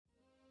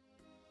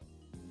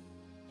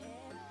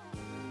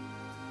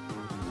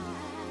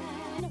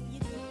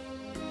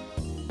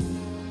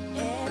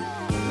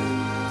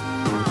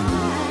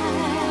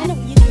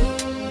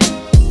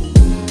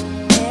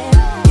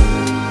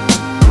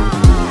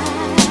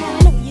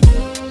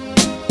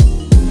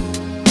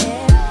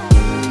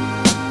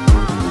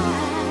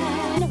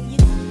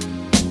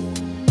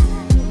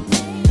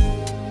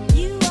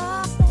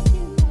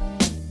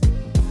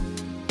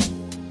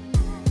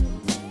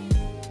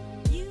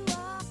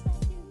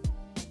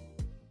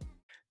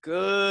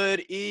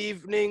Good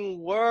evening,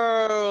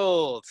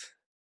 world.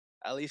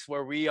 At least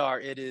where we are,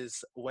 it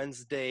is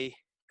Wednesday,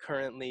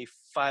 currently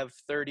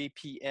 5:30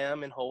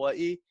 p.m. in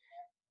Hawaii,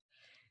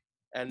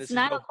 and It's this is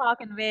nine your o'clock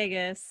in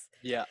Vegas.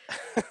 yeah.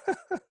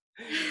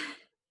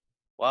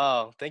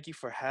 Wow, thank you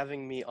for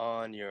having me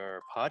on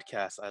your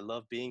podcast. I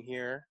love being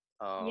here.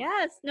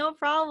 Yes, no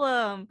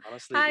problem.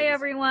 Honestly, Hi this is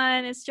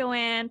everyone, it's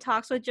Joanne,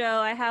 Talks with Joe.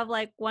 I have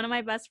like one of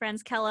my best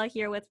friends, Kella,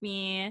 here with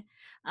me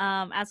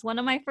as one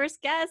of my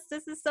first guests.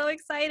 This is so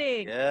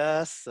exciting.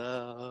 yes.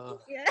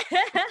 Yeah.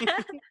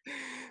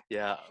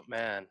 Yeah,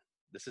 man,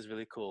 this is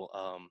really cool.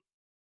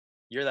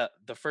 You're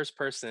the first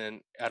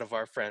person out of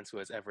our friends who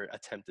has ever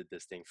attempted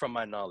this thing, from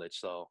my knowledge.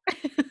 So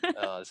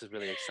this is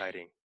really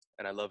exciting,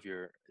 and I love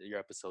your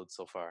episode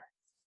so far.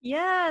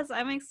 Yes,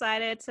 I'm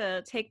excited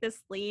to take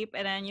this leap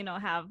and then,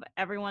 have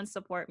everyone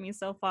support me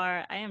so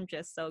far. I am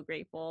just so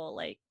grateful.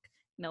 Like,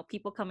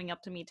 people coming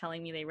up to me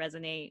telling me they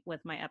resonate with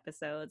my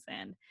episodes.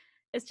 And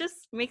it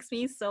just makes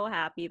me so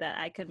happy that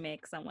I could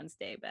make someone's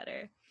day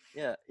better.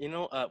 Yeah,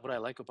 what I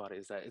like about it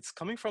is that it's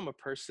coming from a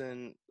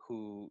person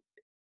who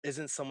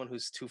isn't someone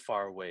who's too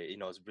far away.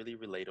 It's really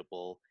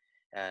relatable,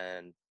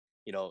 and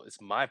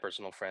it's my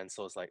personal friend.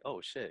 So it's like, oh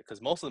shit,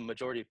 because most of the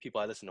majority of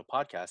people I listen to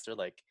podcasts,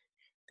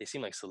 they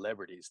seem like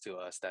celebrities to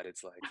us. That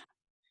it's like,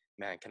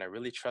 man, can I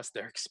really trust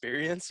their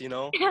experience?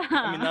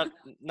 I mean, Yeah.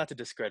 not to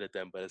discredit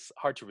them, but it's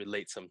hard to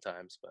relate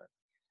sometimes. But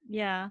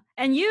Yeah.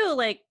 And you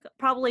like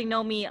probably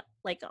know me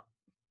like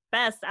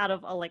best out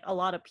of like a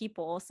lot of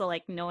people. So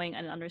like knowing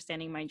and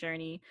understanding my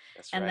journey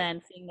that's and right.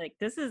 then seeing like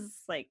this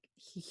is like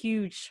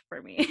huge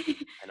for me.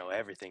 I know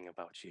everything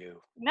about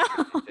you. No.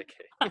 JK.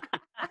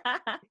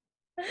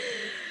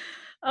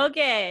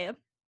 Okay.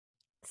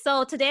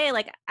 So today,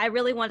 like, I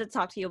really wanted to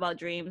talk to you about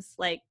dreams.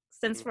 Like,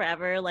 since Mhm.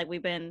 forever, like,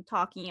 we've been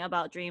talking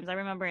about dreams. I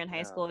remember in high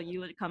Yeah. school, you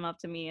would come up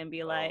to me and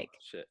be Oh like,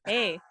 shit.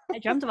 "Hey, I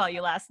dreamt about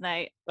you last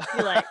night."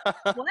 Be like,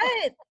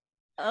 "What?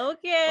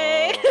 Okay."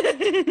 Oh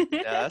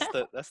yeah,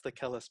 that's the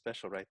Kella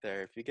special right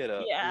there. If you get a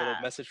little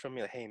Yeah. message from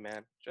me like, "Hey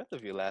man, dreamt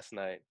of you last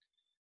night,"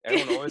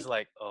 everyone always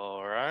like,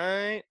 "All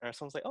right," or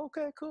someone's like,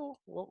 "Okay, cool.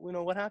 Well, we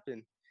know what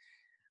happened."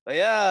 But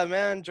yeah,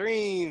 man,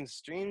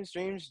 dreams, dreams,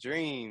 dreams,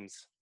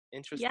 dreams.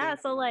 Yeah, Interesting.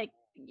 so like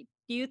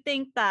do you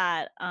think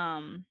that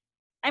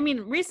I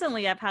mean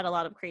recently I've had a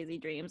lot of crazy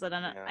dreams and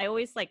then Yeah. I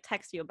always like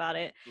text you about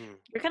it. Mm.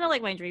 You're kind of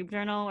like my dream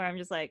journal where I'm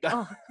just like,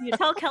 "Oh, can you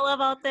tell Kella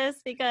about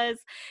this because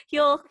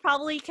he'll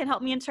probably can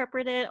help me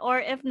interpret it or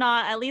if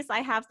not, at least I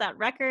have that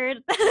record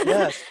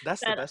Yes,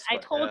 that's the that best I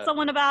part. told Yeah,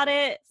 someone about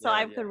it so yeah,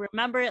 I yeah. could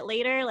remember it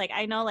later. Like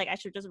I know like I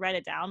should just write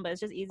it down, but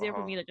it's just easier for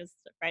Uh-huh. me to just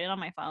write it on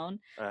my phone.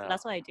 So Uh,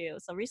 that's what I do.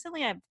 So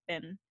recently I've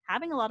been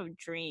having a lot of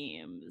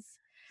dreams.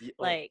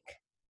 oh, Like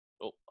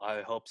oh,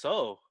 I hope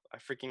so. I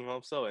freaking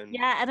hope so. And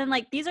yeah, and then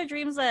like these are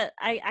dreams that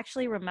I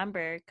actually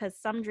remember because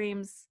some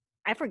dreams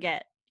I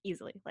forget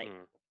easily. Like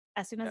mm,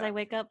 as soon as yeah, I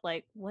wake up,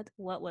 like what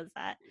was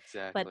that?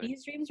 But exactly.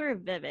 these dreams were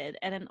vivid,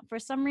 and then for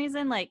some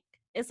reason, like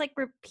it's like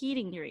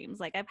repeating dreams.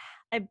 Like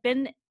I've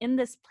been in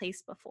this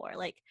place before,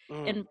 like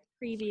Mm, in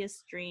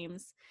previous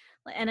dreams,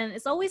 and then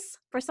it's always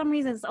for some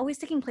reason it's always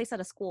taking place at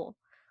a school.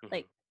 mhm.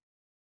 Like,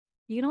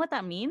 do you know what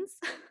that means?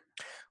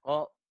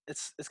 Well,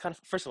 it's kind of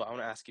first of all, I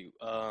want to ask you,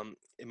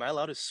 am I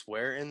allowed to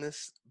swear in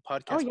this Oh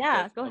podcast? Because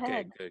yeah, go okay,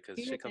 ahead. good, because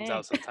Do your shit comes thing.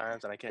 out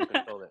sometimes and I can't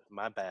control it.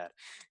 My bad.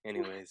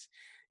 Anyways,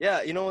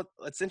 yeah,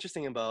 what's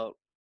interesting about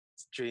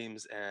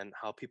dreams and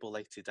how people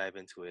like to dive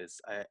into it is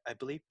I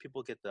believe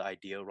people get the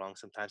idea wrong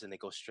sometimes and they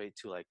go straight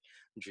to like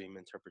dream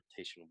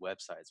interpretation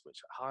websites, which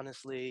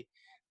honestly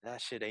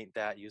that shit ain't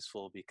that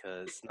useful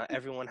because not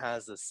everyone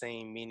has the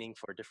same meaning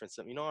for different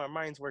stuff. Our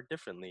minds work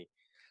differently.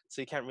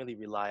 So you can't really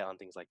rely on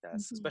things like that.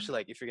 Mhm. Especially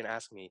like if you're gonna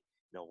ask me,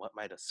 what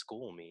might a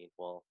school mean?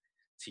 Well,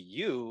 to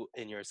you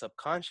in your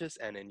subconscious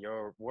and in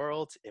your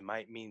world, it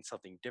might mean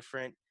something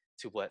different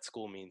to what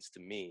school means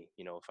to me.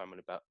 If I'm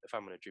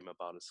gonna dream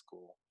about a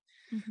school.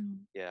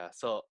 Mhm. Yeah.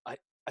 So I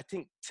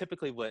think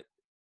typically what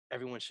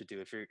everyone should do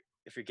if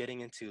you're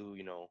getting into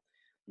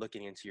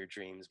looking into your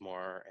dreams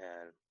more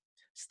and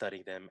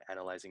studying them,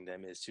 analyzing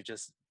them, is to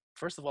just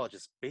first of all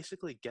just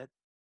basically get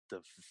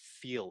the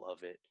feel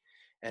of it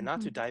and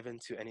not to Mhm. dive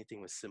into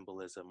anything with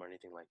symbolism or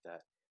anything like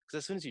that. Because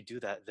as soon as you do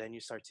that, then you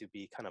start to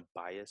be kind of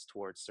biased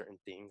towards certain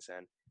things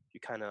and you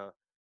kind of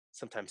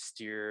sometimes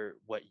steer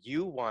what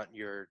you want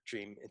your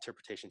dream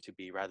interpretation to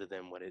be rather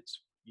than what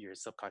it's your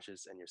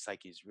subconscious and your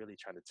psyche is really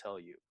trying to tell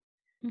you,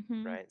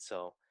 Mhm. right?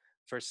 So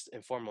first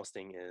and foremost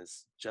thing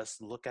is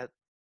just look at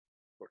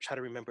or try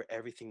to remember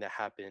everything that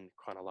happened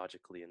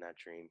chronologically in that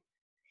dream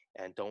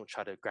and don't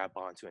try to grab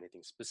onto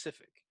anything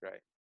specific,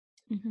 right?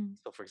 Mhm.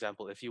 So for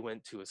example, if you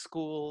went to a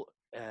school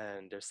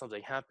and there's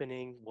something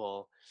happening,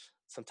 well,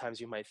 sometimes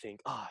you might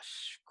think, oh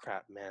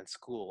crap, man,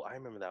 school, I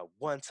remember that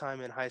one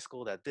time in high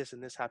school that this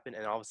and this happened,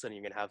 and all of a sudden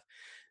you're gonna have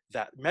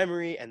that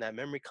memory, and that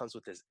memory comes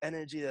with this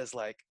energy that's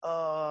like,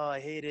 oh, I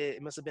hate it,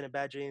 it must have been a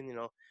bad dream,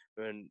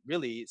 when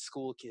really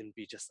school can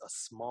be just a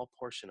small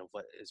portion of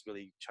what is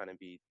really trying to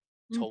be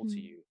told to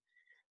Mhm. you.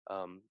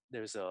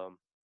 There's a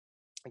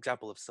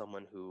example of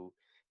someone who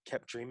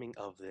kept dreaming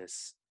of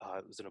this.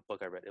 It was in a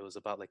book I read. It was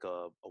about like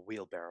a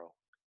wheelbarrow,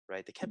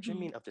 right? They kept Mhm.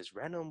 dreaming of this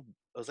random.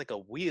 It was like a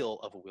wheel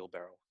of a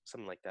wheelbarrow,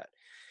 something like that.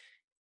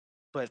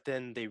 But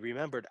then they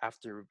remembered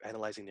after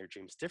analyzing their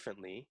dreams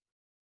differently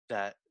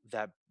that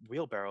that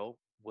wheelbarrow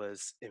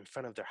was in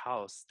front of their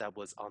house that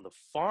was on the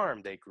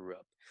farm they grew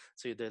up.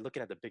 So they're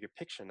looking at the bigger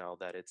picture now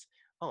that it's,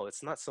 oh,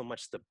 it's not so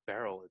much the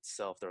barrel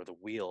itself or the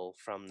wheel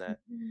from that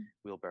Mhm.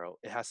 wheelbarrow.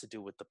 It has to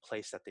do with the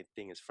place that the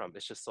thing is from.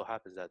 It just so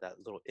happens that that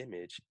little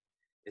image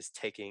is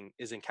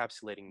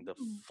encapsulating the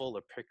Mm.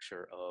 fuller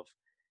picture of,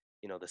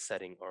 the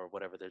setting or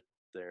whatever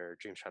their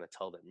dream's trying to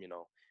tell them,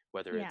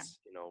 whether Yeah. it's,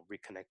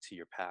 reconnect to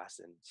your past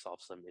and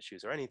solve some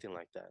issues or anything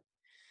like that.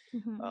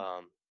 Mhm.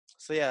 um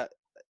so yeah.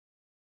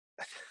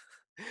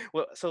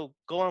 Well, so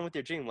go on with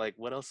your dream. Like,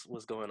 what else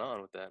was going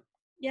on with that?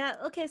 Yeah,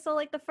 okay, so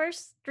like the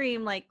first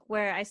dream like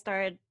where I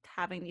started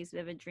having these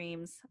vivid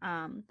dreams,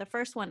 the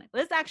first one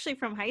was actually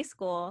from high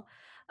school.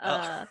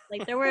 Oh,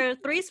 Like there were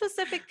three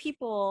specific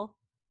people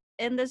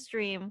in this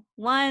dream.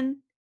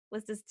 One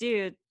was this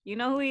dude. You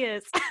know who he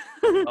is.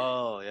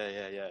 oh,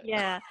 yeah,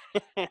 Yeah.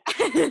 yeah.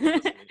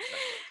 Trust me.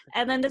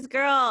 And then this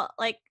girl,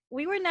 like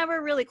we were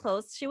never really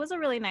close. She was a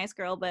really nice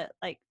girl, but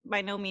like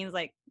by no means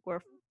like we're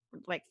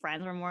like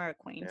friends, we're more Yeah.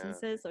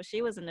 acquaintances. So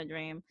she was in the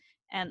dream.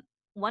 And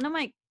one of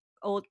my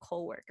old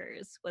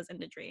coworkers was in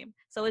the dream.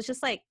 So it's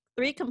just like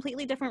three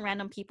completely different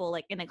random people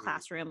like in a Mm,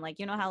 classroom. Like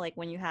you know how like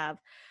when you have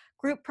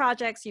group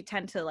projects, you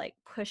tend to like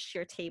push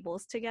your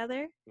tables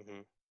together.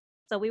 mm-hmm,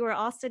 So we were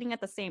all sitting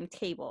at the same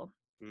table.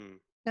 mm.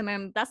 And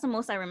then that's the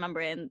most I remember.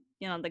 And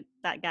you know,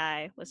 that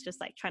guy was just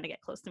like trying to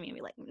get close to me and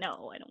be like,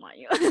 "No, I don't want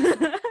you."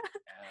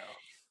 Yeah.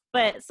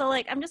 But so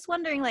like, I'm just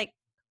wondering, like,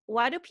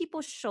 why do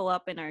people show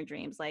up in our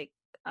dreams?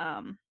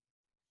 Um,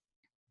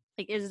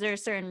 like, is there a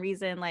certain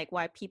reason like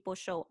why people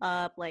show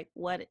up? Like,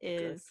 what Good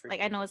is like?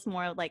 I freaking know it's question.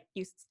 more of, like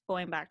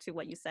going back to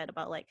what you said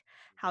about like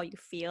how you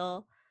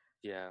feel,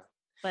 Yeah.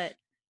 but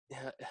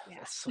Yeah. yeah.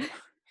 That's so.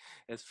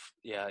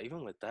 Yeah.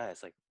 Even with that,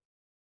 it's like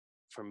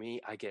for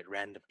me, I get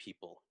random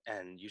people,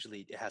 and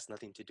usually it has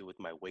nothing to do with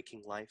my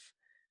waking life,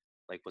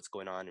 like what's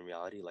going on in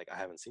reality. Like I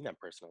haven't seen that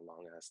person in a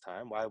long ass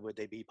time. Why would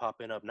they be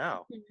popping up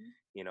now? Mhm.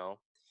 You know.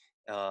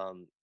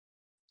 Um,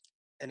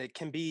 and it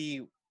can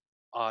be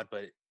odd,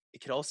 but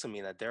it could also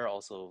mean that they're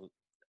also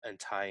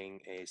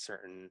untying a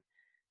certain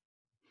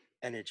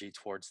energy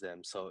towards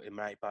them. So it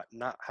might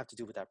not have to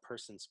do with that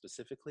person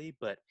specifically,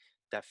 but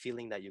that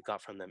feeling that you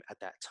got from them at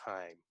that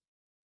time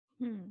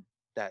Hmm.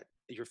 that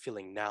you're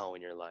feeling now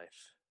in your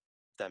life.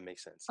 If that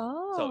makes sense.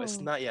 So it's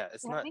Oh, not, yeah,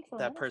 it's that not makes a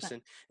that lot of sense.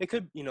 person. It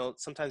could,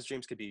 sometimes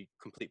dreams could be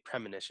complete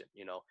premonition.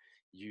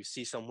 You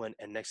see someone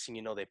and next thing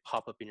you know, they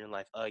pop up in your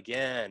life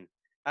again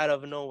out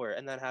of nowhere.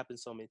 And that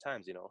happens so many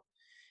times.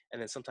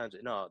 And then sometimes,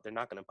 no, they're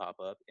not going to pop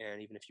up.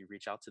 And even if you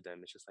reach out to them,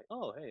 it's just like,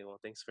 oh, hey, well,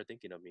 thanks for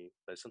thinking of me.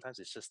 But sometimes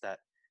it's just that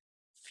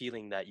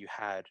feeling that you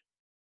have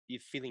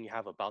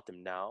about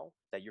them now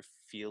that you're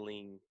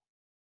feeling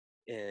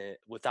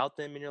without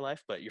them in your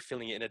life, but you're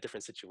feeling it in a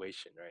different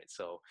situation, right?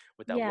 So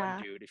with that one Yeah,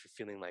 dude, if you're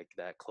feeling like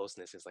that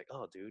closeness, is like,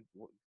 oh, dude,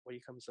 why are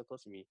you coming so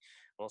close to me?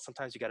 Well,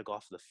 sometimes you got to go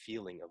off of the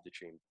feeling of the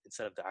dream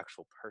instead of the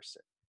actual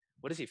person.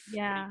 What are you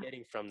yeah.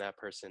 getting from that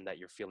person that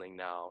you're feeling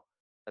now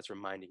that's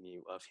reminding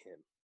you of him?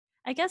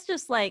 I guess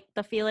just like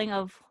the feeling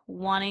of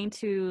wanting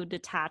to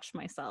detach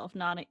myself,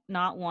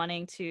 not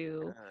wanting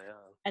to Yeah,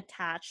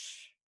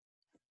 attach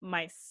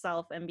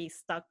myself and be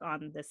stuck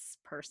on this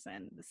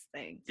person, this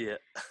thing. yeah.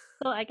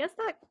 So I guess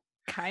that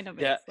kind of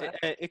Yeah, makes sense.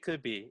 it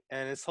could be,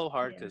 and it's so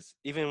hard Yeah. because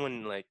even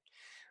when like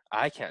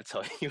I can't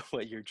tell you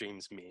what your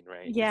dreams mean,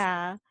 right? It's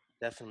Yeah.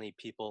 definitely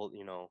people,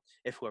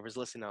 if whoever's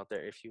listening out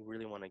there, if you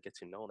really want to get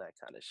to know that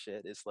kind of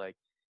shit, it's like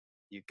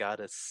you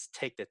gotta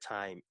take the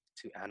time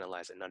to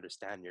analyze and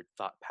understand your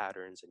thought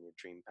patterns and your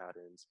dream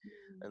patterns.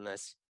 Mm.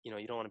 Unless you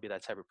don't want to be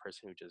that type of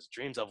person who just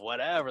dreams of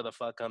whatever the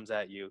fuck comes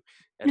at you,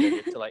 and then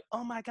you're still like,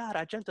 oh my god,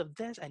 I dreamt of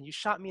this, and you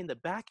shot me in the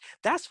back.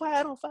 That's why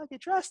I don't fucking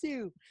trust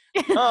you.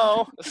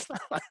 No, it's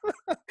not like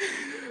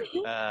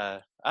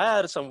I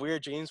had some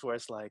weird dreams where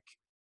it's like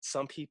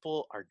some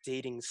people are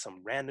dating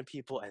some random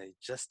people and they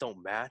just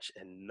don't match,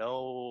 and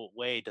no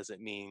way does it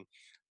mean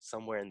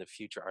somewhere in the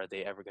future are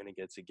they ever going to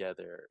get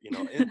together.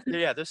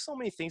 Yeah, there's so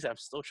many things I'm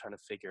still trying to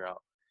figure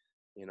out.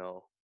 you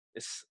know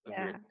it's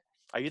weird. Yeah.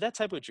 Are you that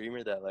type of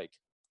dreamer that like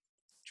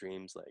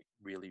dreams like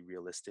really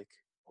realistic,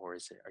 or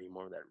are you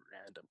more of that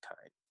random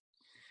kind?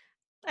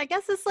 I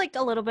guess it's like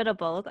a little bit of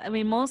both. I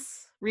mean,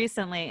 most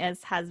recently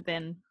it has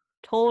been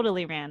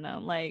totally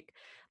random. Like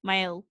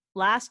my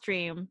last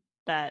dream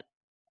that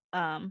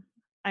um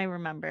I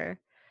remember,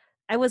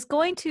 I was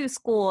going to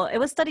school. It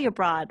was study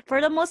abroad.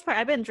 For the most part,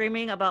 I've been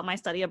dreaming about my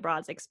study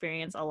abroad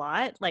experience a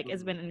lot. Like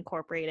it's Mm. been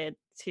incorporated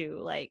to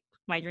like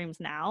my dreams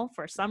now.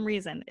 For some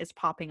reason, it's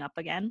popping up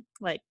again,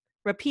 like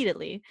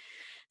repeatedly.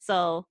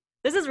 So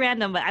this is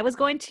random, but I was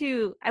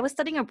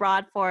studying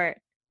abroad for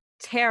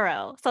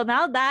tarot. So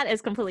now that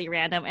is completely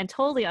random and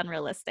totally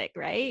unrealistic,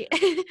 right?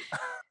 Yeah.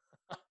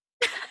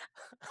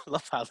 I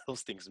love how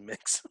those things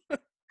mix.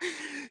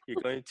 You're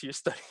going to your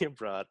study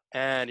abroad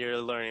and you're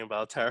learning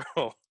about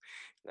tarot.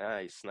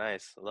 Nice,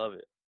 nice. Love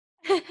it.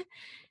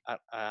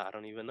 I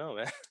don't even know,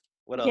 man.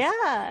 What else?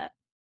 Yeah.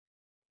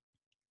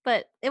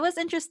 But it was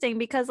interesting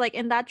because like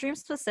in that dream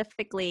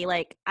specifically,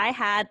 like I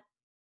had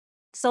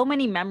so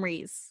many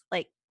memories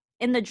like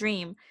in the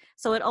dream.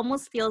 So it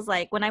almost feels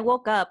like when I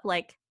woke up,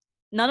 like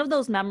none of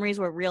those memories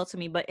were real to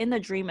me, but in the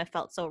dream it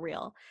felt so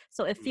real.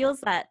 So it Mm,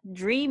 feels that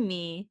dream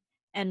me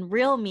and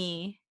real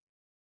me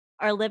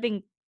are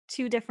living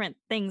two different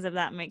things, if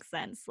that makes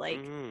sense. Like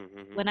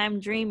mm-hmm. when I'm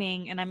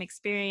dreaming and I'm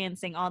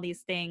experiencing all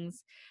these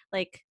things,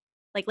 like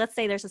let's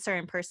say there's a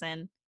certain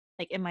person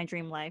like in my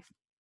dream life.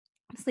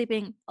 I'm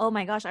sleeping. Oh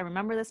my gosh, I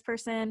remember this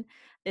person.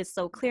 It's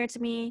so clear to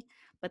me.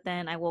 But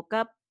then I woke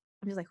up.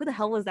 I'm just like, who the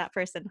hell was that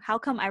person? How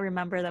come I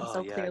remember them Oh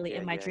so yeah, clearly yeah,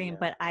 in my yeah, dream, yeah.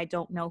 but I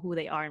don't know who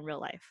they are in real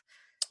life?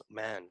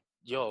 Man,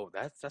 yo,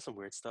 that's some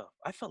weird stuff.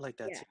 I felt like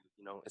that Yeah. too.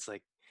 You know, it's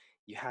like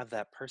you have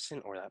that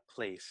person or that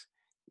place.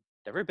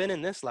 Never been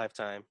in this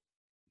lifetime,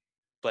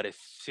 but it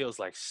feels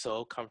like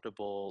so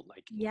comfortable.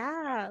 Like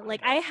Yeah. I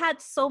Like don't I know.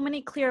 had so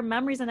many clear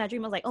memories in that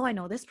dream. I was like, oh, I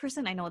know this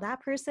person. I know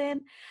that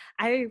person.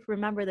 I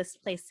remember this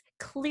place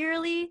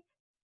clearly.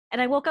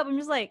 And I woke up and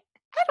was like,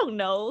 I don't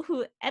know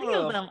who any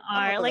of them Oh,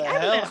 are. what Like the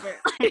I've hell?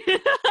 never.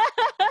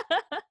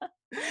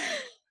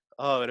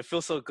 Oh, and it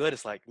feels so good.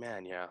 It's like,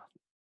 man, yeah,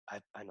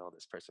 I know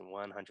this person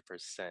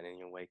 100%. And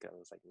you wake up,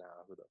 it's like, nah,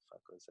 who the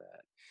fuck was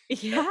that?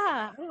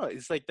 Yeah. I don't know.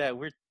 It's like that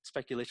weird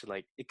speculation.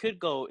 Like it could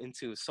go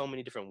into so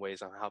many different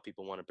ways on how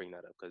people want to bring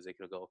that up because they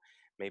could go,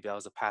 maybe that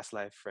was a past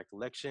life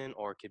recollection,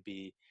 or it could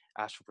be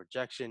astral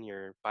projection.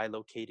 You're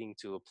bilocating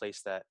to a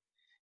place that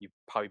you've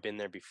probably been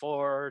there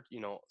before.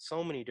 You know,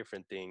 so many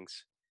different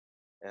things.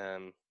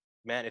 And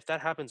man, if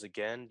that happens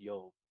again,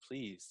 yo,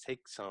 please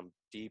take some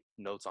deep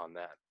notes on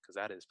that because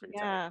that is pretty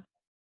tight. Yeah.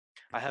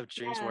 I have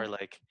dreams Yeah. where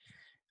like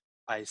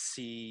I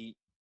see.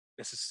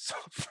 This is so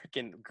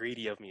freaking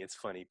greedy of me. It's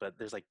funny, but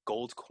there's like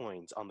gold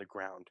coins on the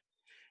ground,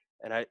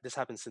 and I this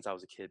happened since I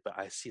was a kid, but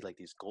I see like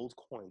these gold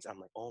coins. I'm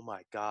like, oh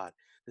my god,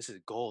 this is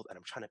gold, and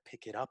I'm trying to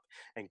pick it up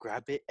and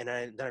grab it, and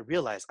then I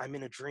realize I'm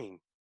in a dream.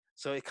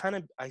 So it kind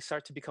of I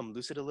start to become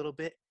lucid a little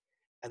bit,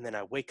 and then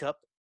I wake up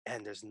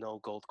and there's no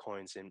gold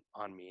coins in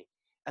on me.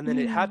 And then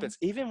it Mm. happens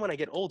even when I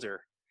get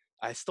older.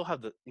 I still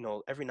have the,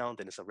 every now and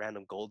then it's a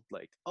random gold,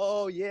 like,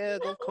 oh yeah,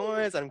 gold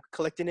coins. I'm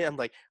collecting it. I'm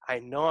like, I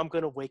know I'm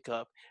gonna wake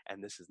up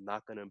and this is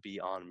not gonna be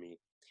on me,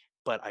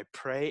 but I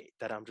pray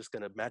that I'm just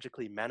gonna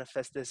magically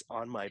manifest this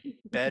on my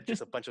bed,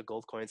 just a bunch of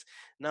gold coins.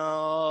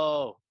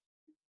 No,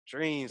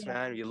 dreams, Yeah.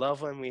 man. We love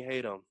them, we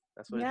hate them.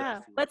 That's what it does Yeah.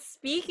 to you. But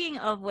speaking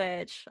of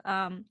which,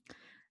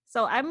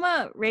 so I'm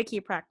a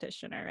Reiki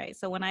practitioner, right?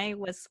 So when I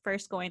was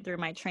first going through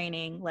my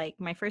training, like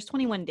my first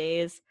 21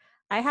 days,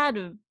 I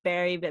had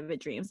very vivid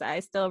dreams that I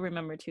still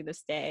remember to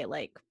this day.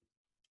 Like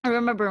I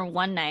remember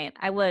one night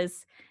I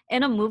was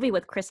in a movie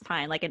with Chris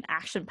Pine, like an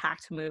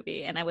action-packed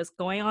movie, and I was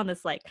going on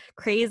this like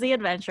crazy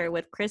adventure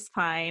with Chris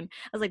Pine.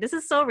 I was like, this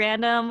is so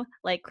random.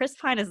 Like Chris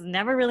Pine is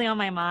never really on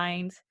my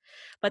mind.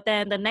 But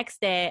then the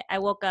next day I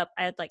woke up,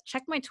 I had like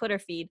checked my Twitter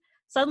feed.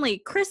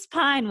 Suddenly Chris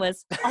Pine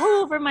was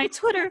all over my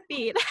Twitter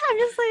feed. I'm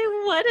just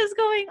like, what is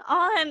going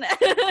on?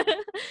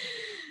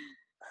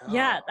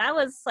 Yeah, Oh, that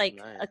was like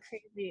a nice.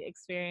 crazy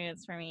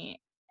experience for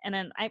me. And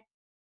then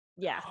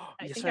yeah,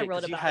 I Yes, think I right,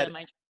 wrote because about it in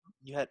my.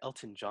 you had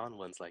Elton John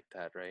ones like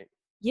that, right?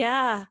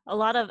 Yeah, a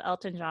lot of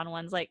Elton John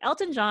ones. Like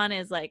Elton John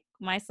is like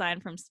my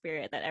sign from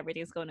spirit that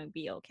everything's going to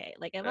be okay.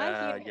 Like if I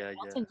hear an Yeah, yeah.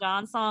 Elton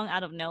John song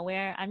out of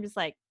nowhere, I'm just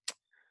like,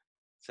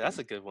 So that's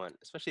a good one,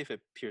 especially if it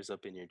appears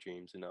up in your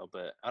dreams, you know.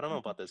 But I don't know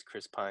about this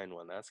Chris Pine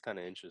one. That's kind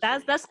of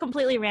interesting. that's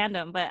completely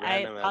random, but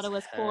I Random thought as it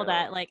was cool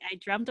that hell. like I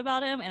dreamt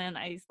about him and then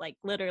I like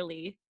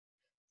literally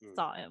Mm.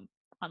 saw him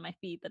on my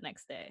feed the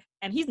next day.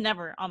 And he's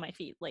never on my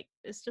feed. Like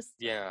it's just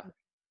Yeah.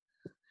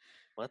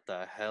 What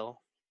the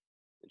hell?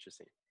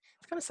 Interesting.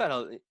 It's kind of sad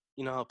how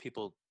you know how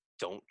people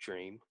don't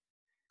dream.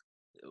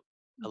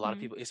 A lot of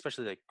Mhm. people,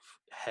 especially like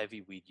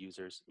heavy weed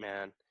users,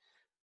 man.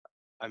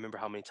 I remember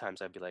how many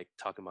times I'd be like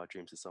talking about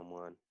dreams to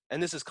someone,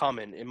 and this is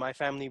common in my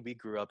family. We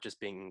grew up just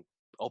being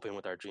open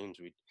with our dreams.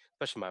 We,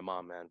 especially my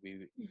mom, man.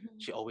 Mhm.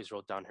 She always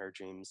wrote down her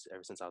dreams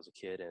ever since I was a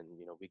kid, and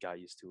we got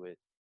used to it.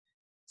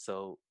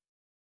 So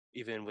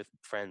even with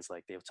friends,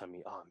 like they'll tell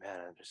me, "Oh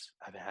man,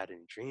 I haven't had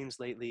any dreams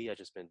lately. I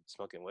just been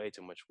smoking way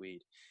too much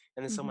weed."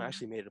 And then someone Mhm.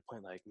 actually made it a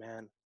point, like,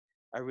 "Man,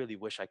 I really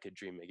wish I could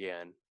dream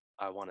again.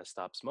 I want to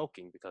stop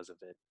smoking because of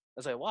it." I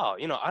was like, "Wow,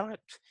 man,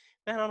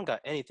 I don't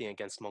got anything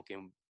against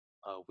smoking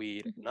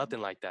weed, Mhm. nothing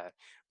like that.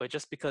 But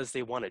just because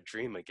they want to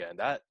dream again,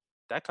 that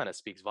kind of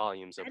speaks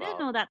volumes I didn't about,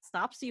 know that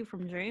stops you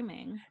from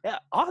dreaming. yeah,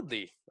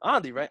 oddly,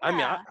 right? I mean,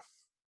 Yeah.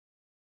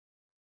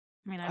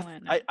 I mean, I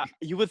wouldn't know.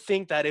 you would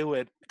think that it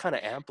would kind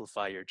of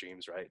amplify your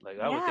dreams, right? Like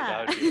I would think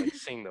I Yeah. would be like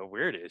seeing the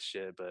weirdest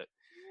shit, but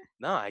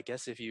no, I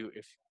guess if you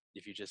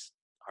just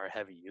are a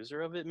heavy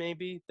user of it,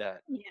 maybe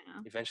that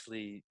Yeah.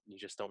 eventually you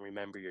just don't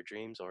remember your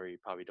dreams, or you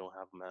probably don't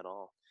have them at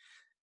all,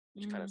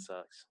 which kind of Mm.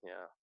 sucks.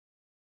 Yeah,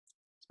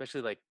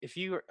 especially like if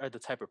you are the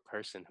type of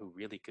person who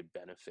really could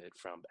benefit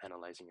from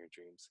analyzing your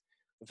dreams.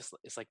 If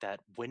it's like that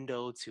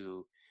window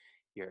to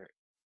your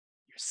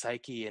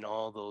psyche and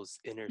all those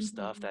inner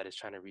stuff Mhm. that is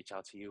trying to reach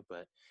out to you.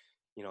 But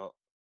you know,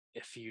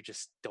 if you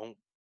just don't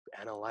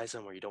analyze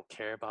them or you don't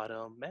care about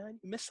them, man,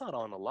 you miss out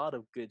on a lot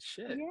of good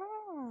shit,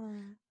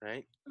 Yeah,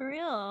 right? for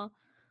real.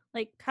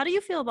 Like, how do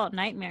you feel about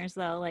nightmares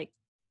though? Like,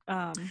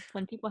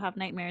 when people have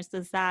nightmares,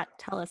 does that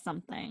tell us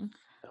something?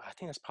 I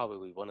think that's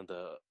probably one of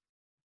the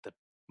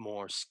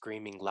more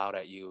screaming loud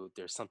at you.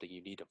 There's something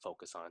you need to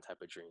focus on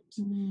type of dreams,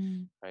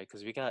 Mm. right?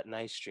 Because we got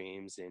nice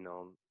dreams, and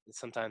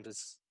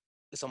sometimes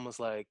it's almost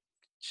like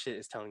shit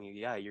is telling you,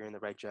 yeah, you're in the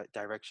right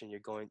direction. You're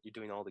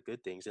doing all the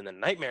good things, and then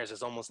nightmares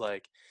is almost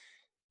like,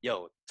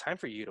 yo, time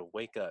for you to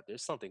wake up.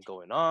 There's something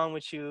going on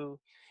with you.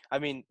 I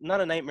mean,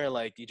 not a nightmare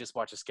like you just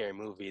watch a scary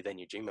movie, then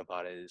you dream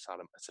about it. It's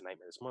a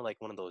nightmare. It's more like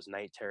one of those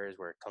night terrors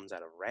where it comes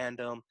out of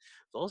random.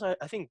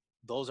 I think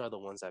those are the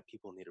ones that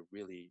people need to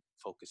really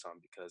focus on,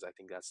 because I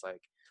think that's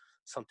like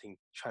something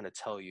trying to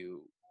tell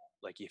you,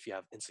 like if you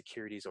have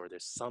insecurities or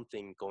there's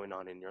something going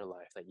on in your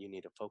life that you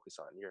need to focus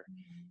on.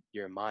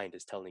 Your mind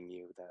is telling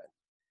you that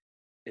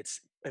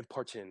it's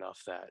important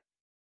enough that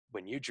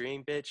when you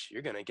dream, bitch,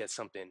 you're gonna get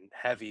something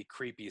heavy,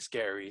 creepy,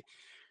 scary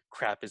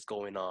crap is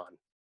going on.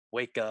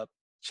 Wake up,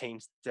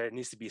 change. There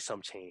needs to be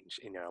some change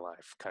in your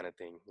life, kind of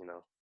thing, you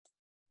know.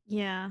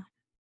 Yeah.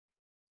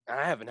 And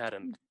I haven't had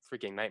a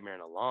freaking nightmare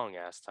in a long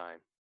ass time.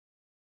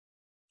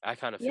 I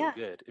kind of feel Yeah.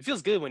 good. It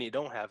feels good when you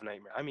don't have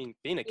nightmare. I mean,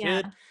 being a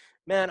kid, Yeah.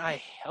 man,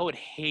 I would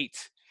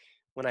hate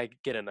when I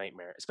get a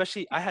nightmare.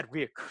 Especially I had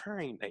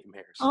reoccurring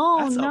nightmares. Oh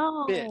That's a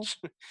no. bitch.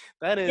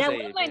 That is Yeah,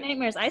 one a of my bitch.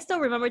 nightmares, I still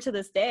remember to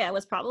this day. I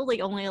was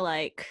probably only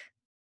like,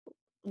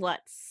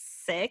 what,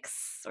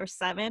 6 or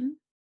 7?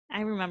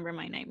 I remember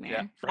my Yeah,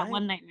 nightmare. That right.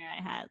 one nightmare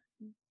I had.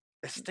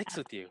 It sticks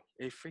with you.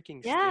 It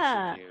freaking sticks with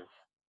Yeah. you.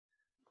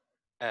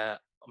 Oh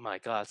my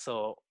God.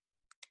 So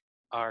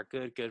our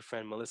good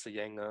friend Melissa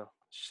Yenga,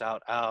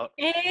 shout out.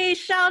 Hey,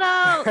 shout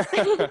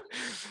out.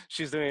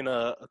 She's doing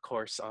a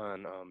course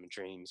on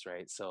dreams,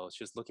 right? So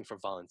she was looking for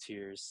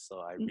volunteers. So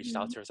I reached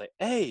out Mhm. to her. I was like,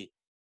 "Hey,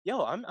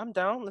 yo, I'm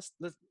down. Let's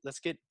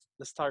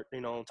start,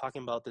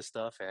 talking about this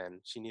stuff."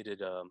 And she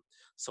needed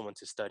someone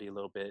to study a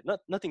little bit.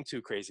 Nothing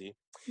too crazy,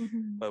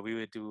 Mhm. but we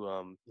would do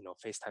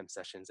FaceTime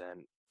sessions,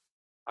 and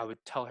I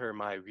would tell her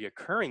my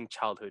reoccurring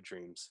childhood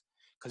dreams,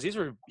 because these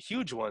were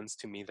huge ones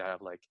to me that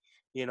I've like,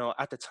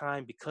 at the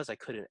time, because I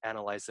couldn't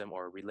analyze them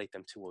or relate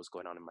them to what was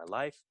going on in my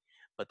life,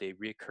 but they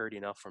reoccurred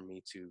enough for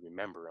me to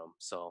remember them.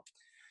 So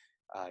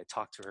I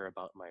talked to her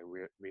about my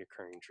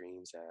reoccurring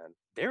dreams, and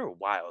they were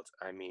wild.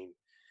 I mean,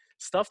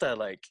 stuff that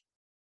like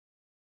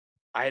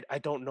I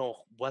don't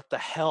know what the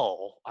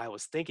hell I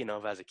was thinking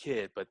of as a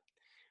kid, but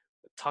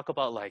talk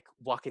about like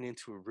walking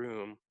into a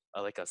room,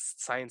 like a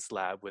science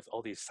lab with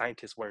all these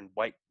scientists wearing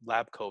white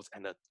lab coats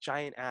and a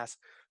giant ass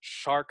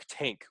shark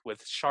tank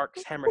with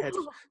sharks hammerheads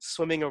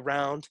swimming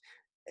around,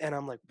 and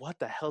I'm like, what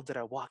the hell did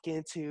I walk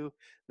into? And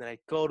then I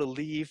go to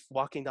leave,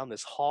 walking down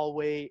this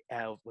hallway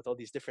with all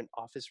these different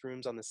office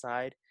rooms on the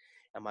side,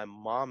 and my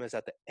mom is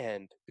at the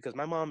end, because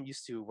my mom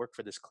used to work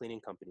for this cleaning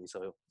company,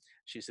 so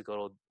she used to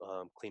go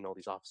to clean all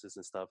these offices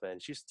and stuff,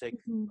 and she used to take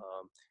Mhm.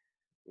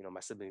 um, my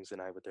siblings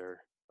and I with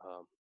her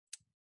um,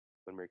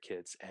 when we were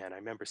kids. And I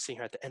remember seeing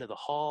her at the end of the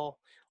hall,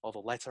 all the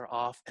lights are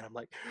off, and I'm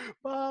like,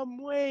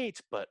 Mom,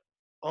 wait. But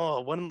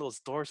oh, one of those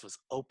doors was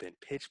open,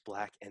 pitch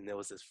black, and there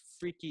was this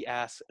freaky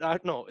ass.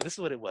 No, this is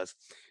what it was.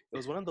 It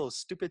was one of those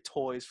stupid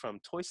toys from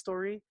Toy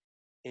Story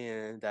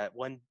in that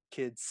one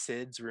kid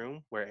Sid's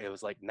room where it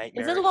was like Is it the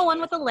nightmarish.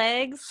 one with the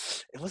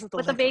legs? It wasn't the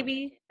With the Lego.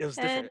 baby It was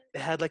head? different.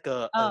 It had like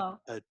Oh.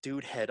 a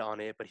dude head on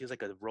it, but he was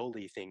like a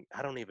roly thing.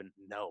 I don't even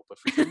know. But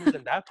for some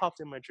reason, that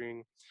popped in my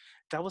dream.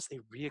 That was a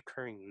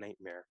reoccurring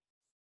nightmare.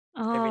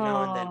 Every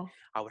now and then Oh.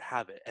 I would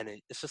have it, and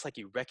it's just like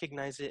you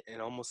recognize it,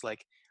 and almost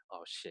like,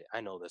 oh shit,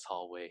 I know this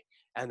hallway,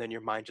 and then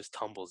your mind just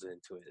tumbles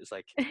into it. It's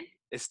like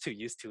it's too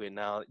used to it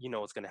now. You know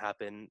what's gonna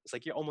happen. It's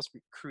like you're almost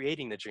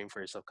creating the dream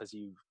for yourself because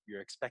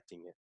you're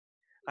expecting it.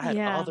 I had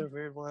Yeah. other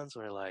weird ones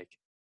where like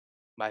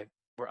my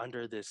we're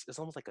under this. It's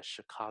almost like a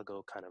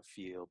Chicago kind of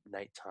feel,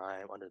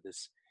 nighttime under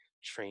this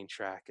train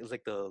track. It's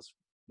like those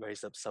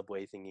raised up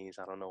subway thingies.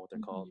 I don't know what they're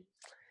called, Mhm.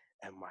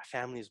 and my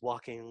family's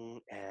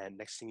walking, and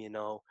next thing you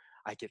know,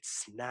 I get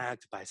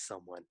snagged by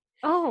someone.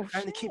 Oh,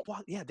 And they shit. keep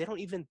walking. Yeah, they don't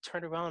even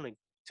turn around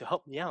to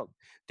help me out.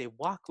 They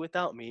walk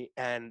without me,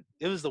 and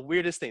it was the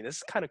weirdest thing. This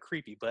is kind of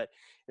creepy, but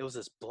it was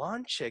this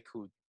blonde chick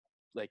who,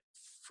 like,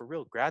 for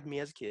real, grabbed me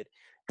as a kid,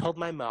 held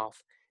my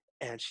mouth,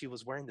 and she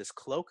was wearing this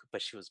cloak,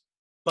 but she was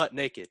butt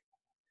naked.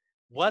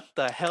 What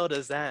the hell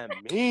does that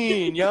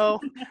mean, yo?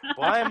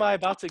 Why am I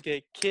about to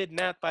get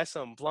kidnapped by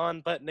some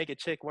blonde butt naked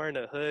chick wearing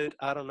a hood?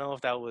 I don't know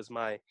if that was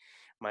my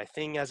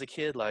thing as a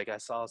kid. Like I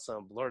saw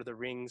some Lord of the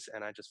Rings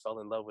and I just fell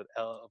in love with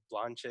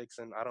blonde chicks,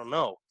 and I don't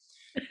know.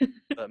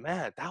 But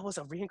man, that was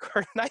a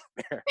reincarnated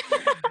nightmare.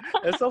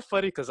 It's so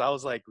funny because I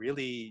was like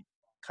really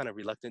kind of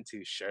reluctant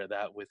to share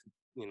that with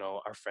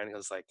our friend. I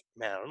was like,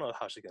 man, I don't know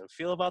how she's gonna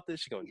feel about this.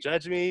 She's gonna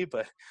judge me,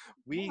 but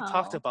we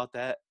talked Wow. about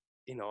that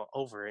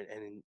over it,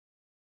 and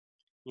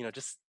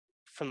just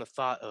from the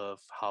thought of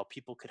how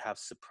people could have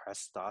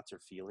suppressed thoughts or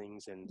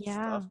feelings and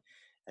Yeah. stuff,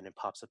 and it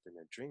pops up in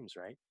their dreams,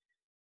 right?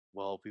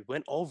 Well, we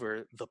went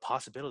over the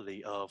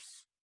possibility of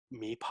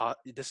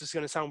this is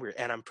going to sound weird,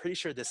 and I'm pretty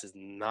sure this is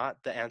not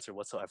the answer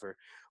whatsoever,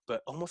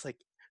 but almost like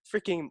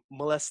freaking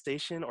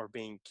molestation or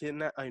being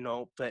kidnapped, I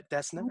know, but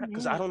that's Oh never,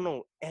 because I man. don't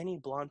know any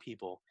blonde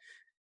people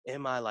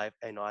in my life,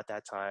 I know, at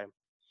that time.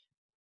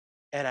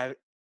 And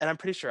I'm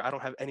pretty sure I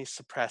don't have any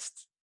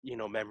suppressed,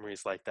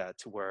 memories like that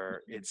to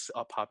where Mhm. it's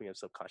popping up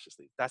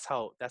subconsciously. That's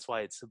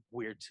why it's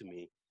weird to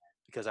me,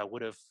 because I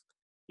would have,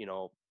 you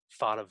know,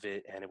 thought of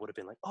it, and it would have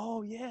been like,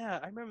 oh yeah,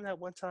 I remember that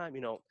one time.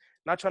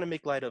 Not trying to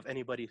make light of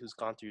anybody who's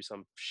gone through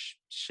some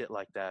shit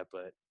like that,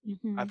 but I'm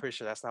Mhm. pretty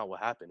sure that's not what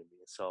happened to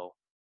me. So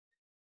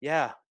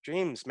yeah,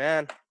 dreams,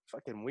 man,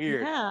 fucking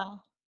weird. Yeah.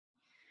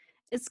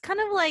 It's kind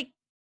of like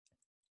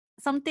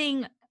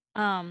something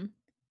um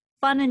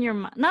fun in your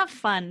mind, not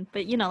fun,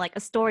 but like a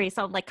story,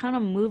 so like kind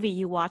of movie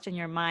you watch in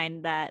your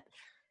mind that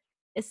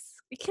it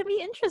can be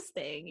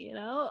interesting,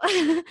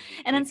 and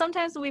Hmm. then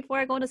sometimes before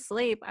I go to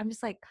sleep, I'm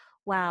just like,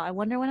 wow, I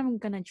wonder what I'm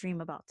gonna dream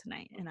about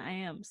tonight, and I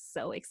Hmm. am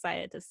so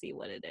excited to see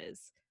what it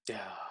is.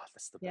 Yeah,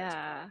 that's the best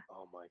part. Yeah.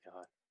 Oh my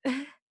god.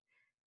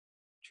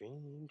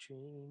 Dream,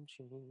 dream,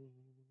 dream,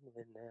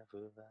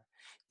 whenever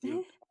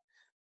dude,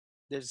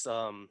 there's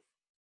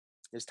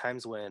there's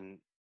times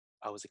when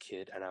I was a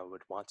kid and I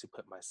would want to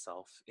put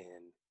myself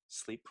in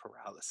sleep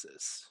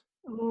paralysis.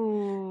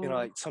 Ooh.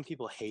 Like some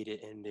people hate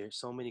it, and there's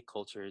so many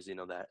cultures,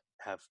 that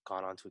have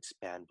gone on to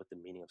expand what the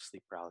meaning of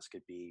sleep paralysis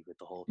could be, with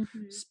the whole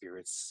Mhm.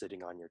 spirits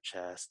sitting on your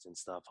chest and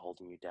stuff,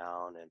 holding you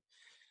down. And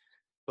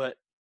but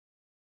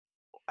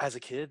as a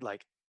kid,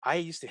 like I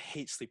used to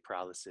hate sleep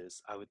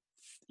paralysis. I would,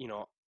 you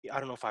know, I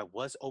don't know if I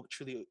was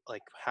truly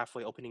like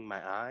halfway opening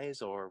my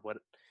eyes or what,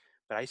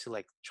 but I used to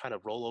like try to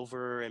roll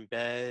over in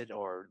bed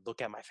or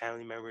look at my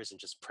family members and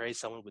just pray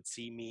someone would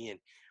see me and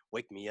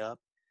wake me up.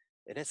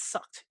 And it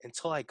sucked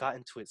until I got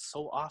into it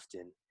so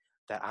often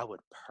that I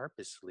would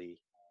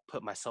purposely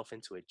put myself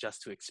into it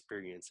just to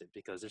experience it,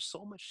 because there's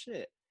so much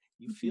shit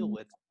you feel Mhm.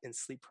 with in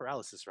sleep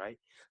paralysis, right?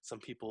 Some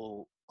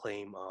people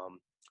claim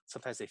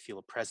sometimes they feel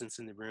a presence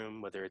in the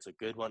room, whether it's a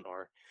good one,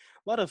 or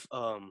a lot of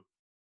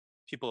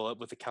people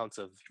with accounts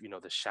of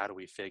the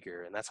shadowy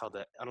figure. And that's how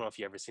I don't know if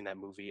you ever seen that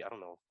movie. I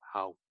don't know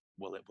how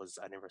well it was.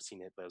 I never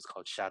seen it, but it was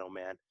called Shadow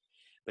Man.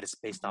 But it's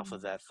based off of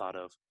Mhm. that thought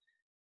of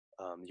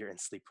you're in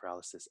sleep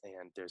paralysis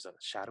and there's a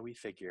shadowy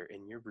figure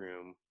in your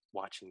room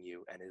watching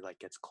you, and it like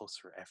gets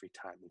closer every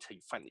time until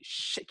you finally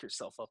shake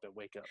yourself up and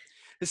wake up.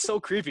 It's so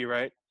creepy,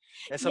 right?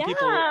 And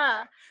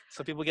Yeah.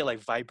 some people get like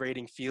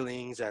vibrating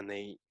feelings, and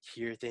they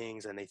hear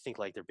things and they think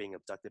like they're being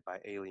abducted by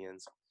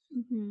aliens.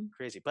 Mhm.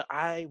 Crazy. But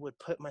I would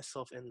put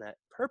myself in that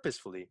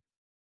purposefully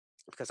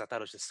because I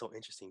thought it was just so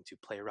interesting to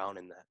play around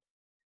in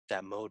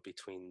that mode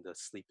between the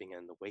sleeping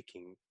and the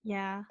waking.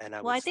 Yeah. And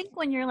I Well, would I think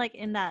when you're like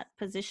in that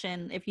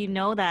position, if you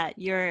know that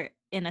you're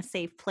in a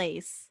safe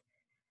place,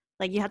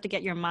 like you have to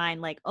get your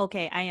mind like,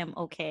 okay, I am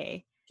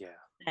okay. yeah.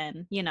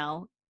 And,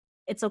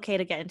 it's okay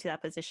to get into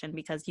that position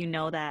because you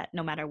know that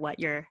no matter what,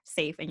 you're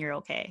safe and you're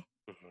okay.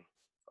 Hmm.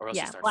 Or else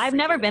you Yeah. start Well, I've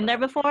never freaking the been fuck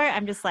there before.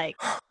 I'm just like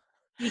out.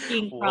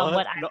 speaking from What?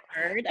 what No. I've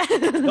heard.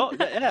 No,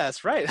 yeah,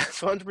 that's right.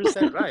 That's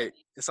 100% right.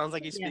 It sounds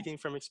like you're Yeah. speaking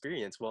from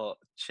experience. Well,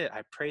 shit,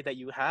 I pray that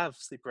you have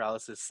sleep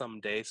paralysis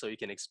someday so you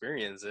can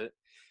experience it.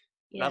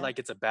 Not Yeah. like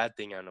it's a bad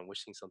thing and I'm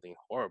wishing something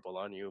horrible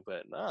on you,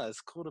 but no,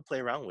 it's cool to play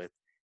around with.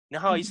 You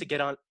know how I used to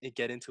Mhm.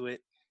 get into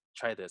it?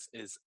 Try this,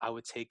 is I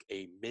would take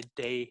a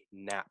midday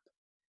nap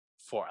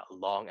for a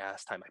long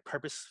ass time. I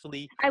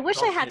purposefully I wish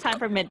I don't had get time up.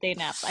 for midday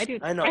naps. I do.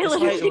 I know, I it's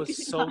why it literally was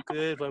do so not.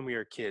 good when we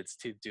were kids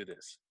to do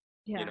this,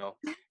 you Yeah. know?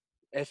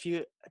 If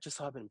you just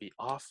happen to be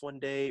off one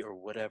day or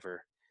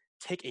whatever,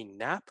 take a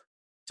nap.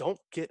 Don't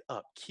get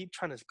up. Keep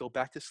trying to go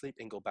back to sleep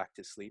and go back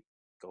to sleep.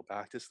 Go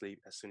back to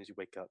sleep as soon as you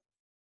wake up.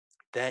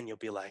 Then you'll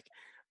be like,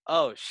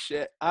 oh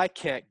shit, I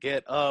can't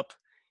get up.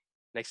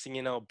 Next thing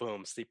you know,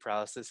 boom, sleep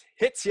paralysis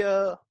hits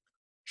you.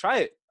 Try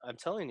it. I'm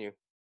telling you.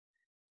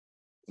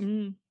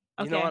 Mm.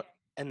 You know Okay. what?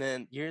 And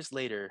then years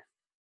later,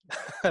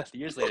 this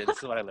is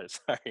what I learned.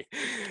 Sorry.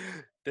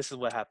 This is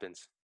what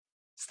happens.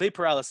 Sleep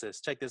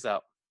paralysis. Check this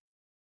out.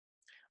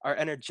 Our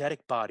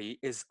energetic body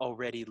is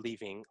already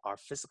leaving our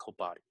physical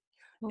body.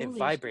 It Holy shit.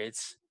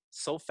 vibrates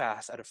so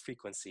fast at a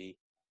frequency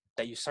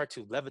that you start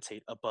to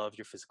levitate above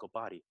your physical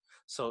body.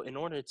 So, in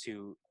order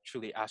to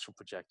truly astral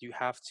project, you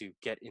have to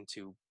get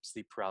into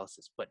sleep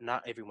paralysis. But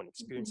not everyone Mhm.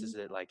 experiences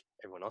it like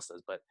everyone else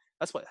does. But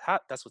that's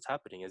what's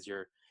happening is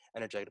your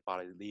energetic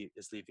body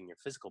is leaving your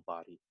physical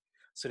body.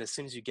 So, as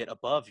soon as you get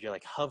above, you're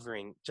like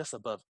hovering just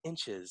above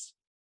inches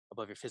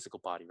above your physical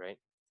body, right?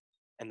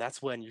 And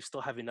that's when you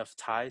still have enough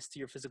ties to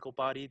your physical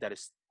body that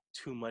is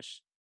too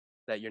much,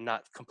 that you're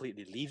not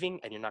completely leaving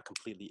and you're not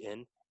completely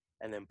in,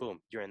 and then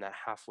boom, you're in that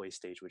halfway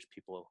stage which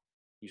people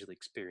usually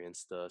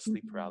experience the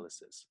sleep Mhm.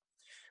 paralysis.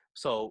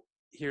 So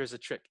here's a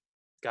trick,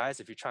 guys.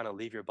 If you're trying to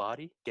leave your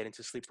body, get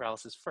into sleep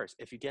paralysis first.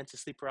 If you get into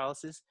sleep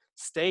paralysis,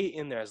 stay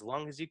in there as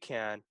long as you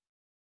can,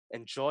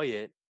 enjoy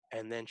it,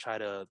 and then try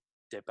to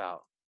dip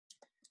out.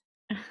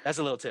 That's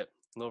a little tip,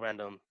 little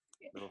random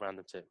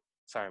tip.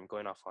 Sorry, I'm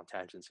going off on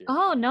tangents here.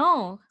 Oh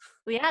no.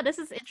 Well, yeah, this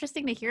is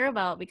interesting to hear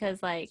about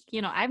because like,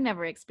 I've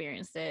never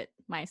experienced it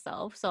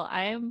myself. So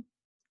I'm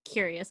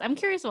curious. I'm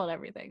curious about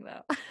everything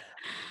though.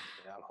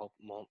 Yeah, I hope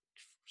won't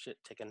shit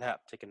take a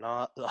nap, take a,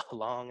 a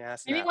long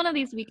ass Maybe nap. one of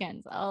these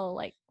weekends I'll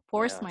like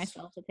force Yes.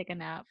 myself to take a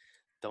nap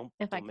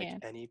if I Don't make can.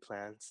 any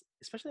plans,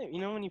 especially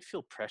when you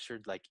feel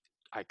pressured, like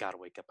I gotta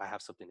wake up, I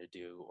have something to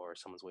do, or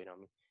someone's waiting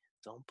on me.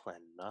 Don't plan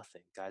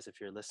nothing, guys.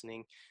 If you're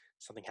listening,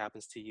 something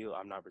happens to you,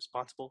 I'm not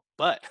responsible.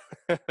 But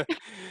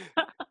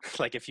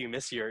like if you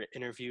miss your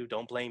interview,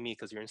 don't blame me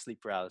because you're in sleep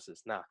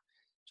paralysis. Nah,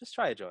 just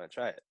try it, Joanne.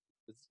 Try it.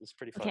 It's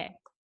pretty fun. Okay.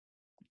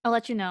 I'll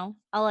let you know.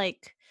 I'll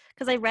like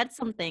because I read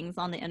some things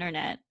on the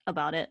internet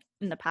about it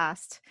in the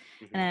past,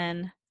 Hmm.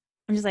 and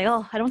I'm just like,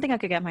 oh, I don't think I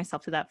could get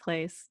myself to that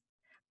place.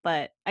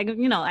 But I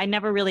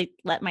never really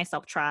let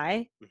myself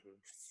try. Hmm.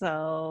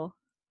 So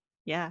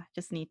yeah,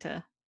 just need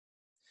to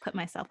put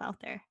myself out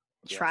there,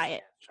 try Yes,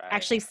 it. try it.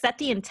 Actually, set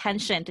the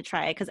intention to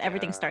try it because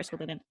everything Yeah, starts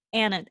with an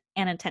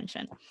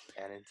intention.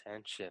 and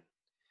intention.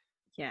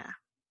 Yeah.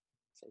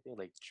 So I think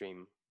like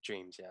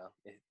dreams, yeah.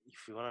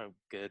 If you want a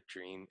good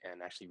dream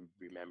and actually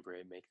remember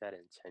it, make that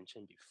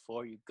intention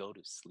before you go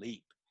to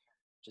sleep.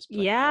 Just be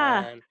like,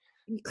 Yeah. man,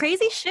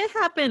 Crazy shit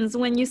happens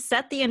when you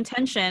set the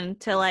intention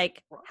to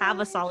like have a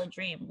right? solid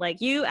dream. Like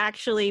you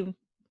actually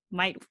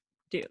might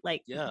do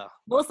like Yeah,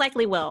 most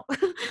likely will.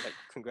 like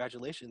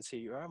congratulations, here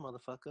you are,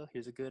 motherfucker.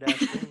 Here's a good ass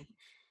dream.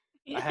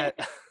 I had,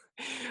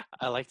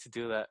 I like to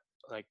do that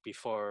like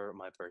before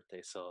my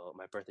birthday. So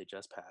my birthday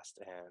just passed,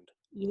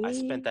 and I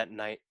spent Yeah. that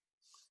night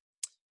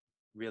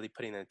really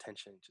putting the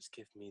intention. Just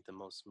give me the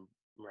most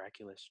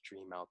miraculous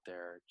dream out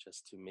there,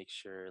 just to make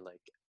sure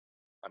like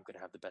I'm gonna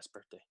have the best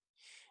birthday.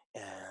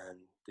 And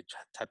the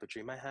type of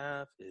dream I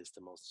have is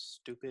the most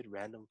stupid,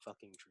 random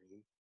fucking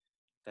dream.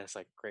 That's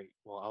like great.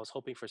 Well, I was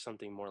hoping for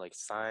something more like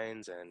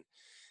signs and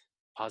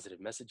positive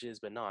messages,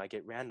 but no, I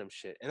get random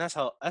shit, and that's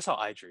how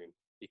I dream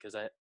because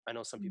I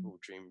know some people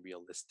dream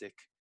realistic.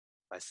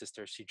 My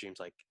sister, she dreams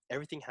like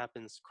everything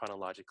happens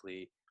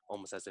chronologically,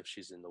 almost as if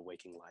she's in the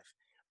waking life.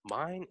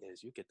 Mine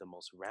is you get the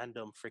most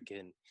random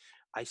freaking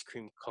ice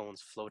cream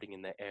cones floating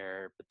in the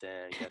air, but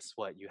then guess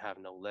what? You have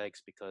no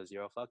legs because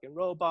you're a fucking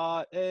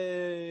robot.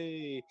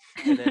 Hey!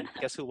 And then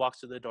guess who walks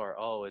through the door?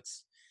 Oh,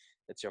 it's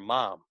your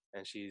mom,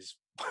 and she's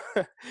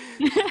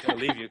gonna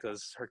leave you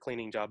because her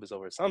cleaning job is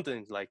over.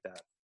 Something like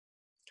that.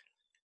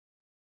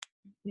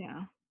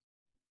 Yeah.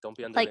 Don't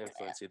be under the Like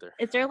influence either.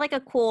 is there like a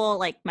cool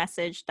like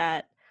message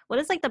that what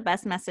is like the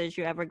best message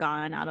you ever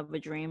gotten out of a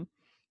dream?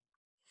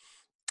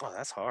 Oh,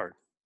 that's hard.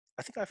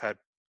 I think I've had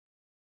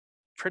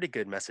pretty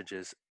good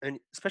messages, and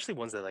especially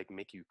ones that like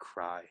make you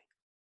cry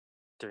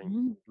during,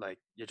 Mm. like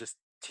you're just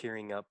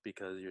tearing up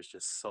because you're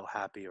just so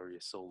happy or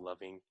you're so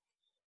loving.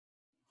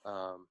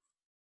 Um,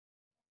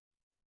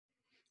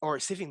 or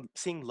seeing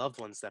loved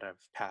ones that have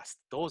passed.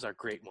 Those are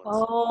great ones.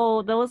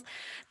 Oh, those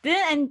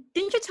didn't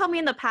you tell me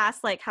in the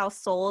past like how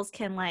souls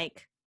can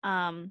like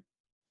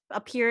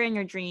appear in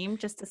your dream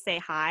just to say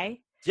hi?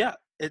 Yeah,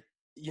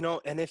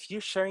 and if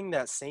you're sharing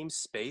that same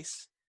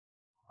space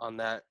on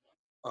that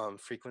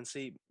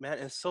frequency, man,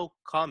 it's so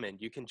common.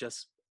 You can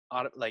just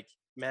like,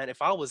 man,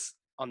 if I was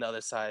on the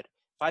other side,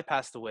 if I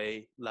passed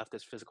away, left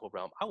this physical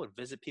realm, I would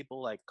visit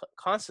people like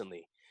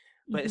constantly.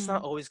 But it's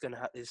not Mhm. always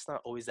it's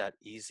not always that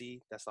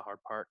easy. That's the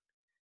hard part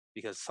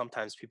because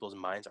sometimes people's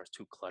minds are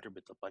too cluttered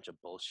with a bunch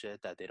of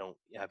bullshit that they don't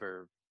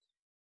ever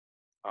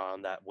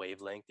on that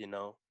wavelength.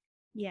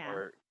 Yeah.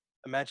 Or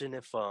imagine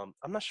if I'm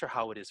not sure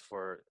how it is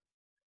for,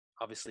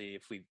 obviously,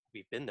 if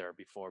we've been there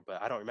before,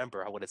 but I don't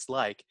remember what it's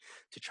like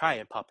to try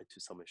and pop into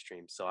someone's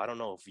dream. So I don't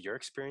know if you're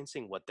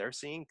experiencing what they're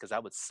seeing, because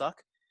that would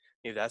suck.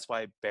 Maybe that's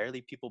why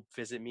barely people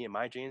visit me in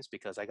my dreams,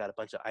 because I got a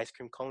bunch of ice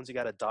cream cones you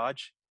got to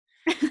dodge.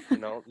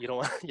 You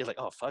don't you're like,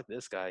 oh fuck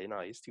this guy,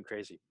 he's too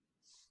crazy.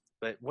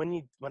 But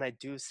when I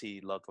do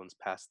see loved ones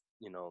pass,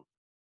 who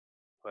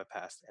have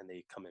passed, and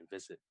they come and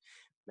visit,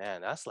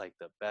 man, that's like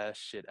the best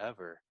shit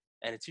ever.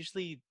 And it's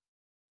usually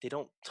they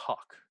don't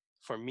talk.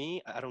 For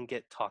me, I don't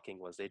get talking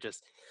ones. They're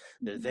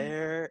Mhm.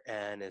 there,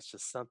 and it's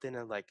just something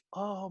and like,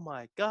 oh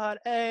my god,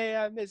 hey,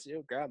 I miss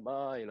you,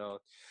 grandma.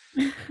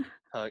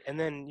 And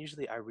then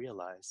usually I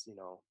realize,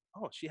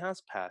 oh, she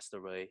has passed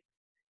away.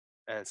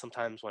 And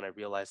sometimes when I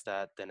realize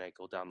that, then I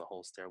go down the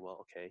whole stairwell.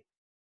 Okay,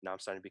 now I'm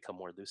starting to become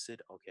more lucid.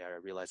 Okay, I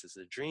realize it's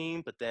a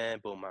dream, but then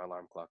boom, my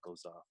alarm clock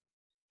goes off.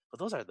 But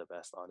those are the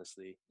best,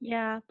 honestly.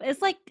 Yeah.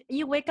 It's like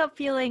you wake up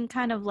feeling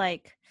kind of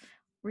like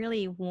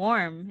really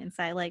warm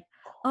inside like,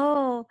 Oh,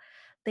 "Oh,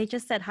 they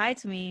just said hi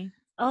to me.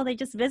 Oh, they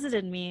just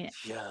visited me."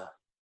 yeah,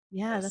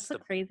 Yeah, that's that's a the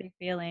crazy that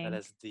feeling.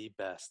 is the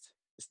best.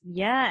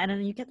 Yeah, and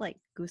then you get like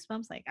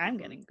goosebumps. Like I'm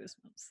Mhm. getting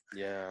goosebumps.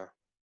 Yeah.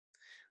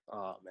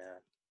 Oh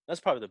man, that's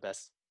probably the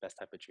best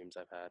type of dreams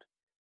I've had.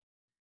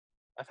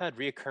 I've had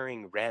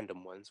reoccurring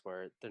random ones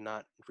where they're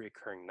not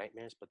reoccurring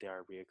nightmares, but they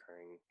are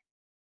reoccurring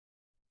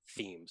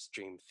themes,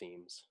 dream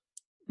themes.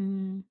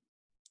 Mm.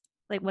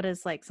 Like what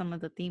is like some of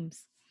the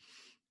themes?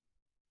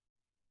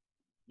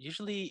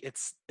 Usually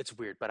it's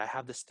weird, but I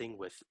have this thing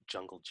with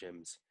jungle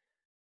gyms.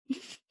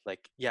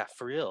 Like, yeah,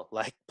 for real,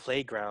 like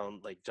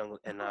playground, like jungle,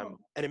 Oh,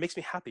 and it makes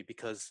me happy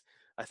because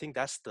I think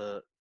that's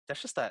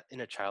just that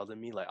inner child in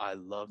me. Like, I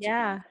love to be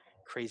yeah.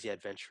 crazy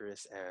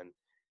adventurous, and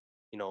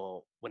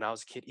when I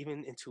was a kid,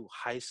 even into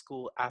high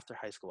school, after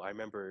high school, I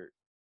remember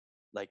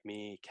like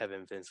me,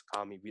 Kevin, Vince,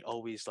 Kami, we'd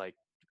always like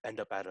end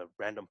up at a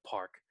random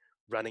park,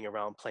 running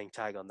around playing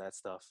tag on that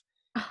stuff.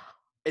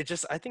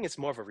 I think it's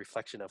more of a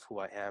reflection of who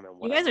I am and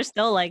what You I guys are like.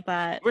 still like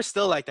that. We're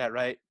still like that,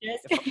 right?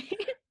 Just If kidding.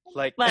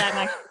 like But I'm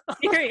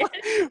actually serious.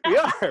 we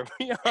are.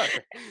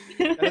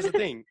 That is the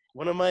thing.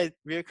 One of my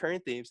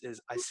reoccurring themes is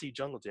I see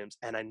jungle gyms,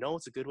 and I know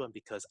it's a good one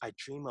because I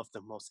dream of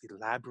the most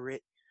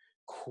elaborate,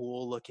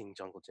 cool looking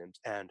jungle gyms.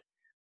 And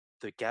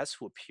the guests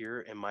who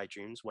appear in my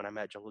dreams when I'm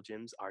at jungle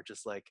gyms are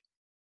just like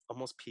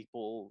almost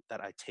people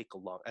that I take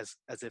along, as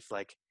if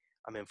like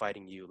I'm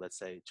inviting you. Let's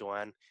say,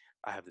 Joanne,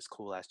 I have this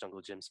cool ass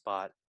jungle gym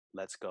spot.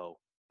 Let's go.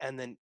 And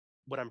then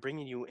when I'm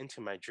bringing you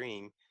into my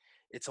dream,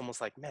 it's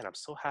almost like, man, I'm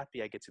so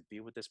happy I get to be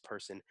with this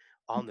person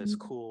on this Mhm.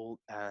 cool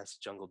ass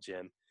jungle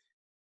gym,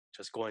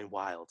 just going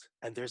wild.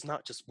 And there's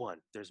not just one.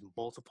 There's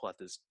multiple at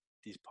this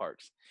these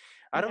parks.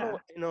 I don't know,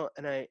 Yeah.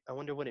 and I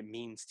wonder what it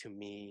means to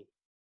me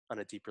on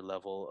a deeper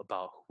level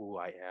about who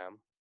I am.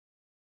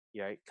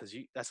 Yeah, because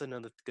you that's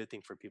another good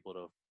thing for people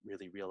to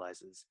really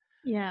realize is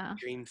Yeah.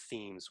 dream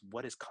themes.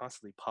 What is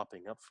constantly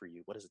popping up for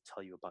you? What does it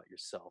tell you about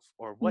yourself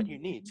or what you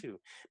need Mhm. too?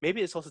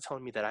 Maybe it's also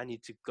telling me that I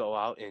need to go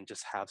out and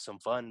just have some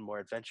fun, more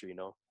adventure,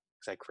 because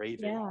I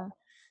crave it. Yeah.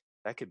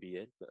 That could be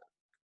it. But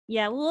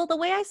Yeah. Well, the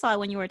way I saw it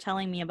when you were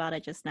telling me about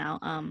it just now,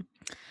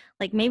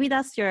 like maybe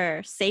that's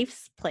your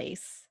safe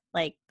place.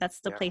 Like that's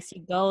the yeah, place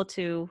you go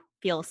to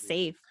feel mhm,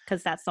 safe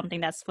because that's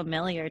something that's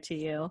familiar to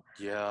you.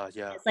 yeah,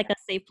 yeah. It's like a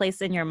safe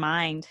place in your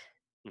mind.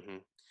 hmm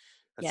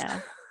That's Yeah.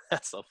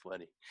 that's so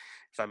funny.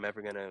 If I'm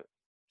ever gonna,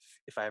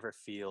 if I ever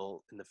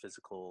feel in the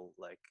physical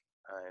like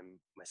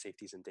my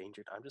safety's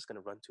endangered, I'm just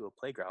gonna run to a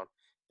playground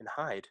and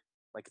hide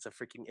like it's a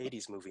freaking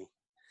 '80s movie.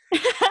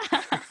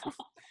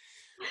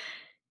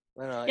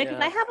 Yeah, because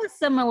I Yeah. have a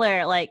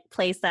similar like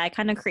place that I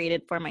kind of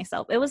created for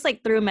myself. It was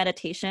like through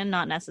meditation,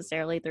 not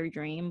necessarily through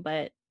dream,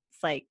 but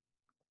it's like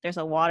there's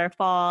a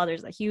waterfall,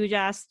 there's a huge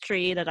ass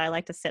tree that I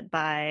like to sit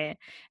by,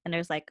 and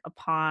there's like a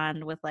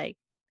pond with like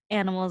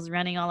animals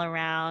running all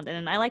around.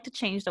 And I like to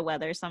change the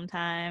weather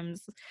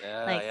sometimes.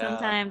 Yeah, Like yeah.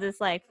 sometimes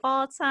it's like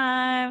fall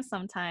time,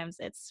 sometimes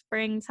it's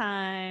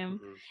springtime.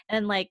 hmm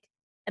And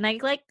and I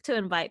like to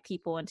invite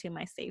people into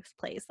my safe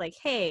place. Like,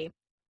 hey,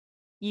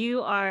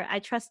 I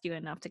trust you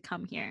enough to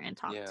come here and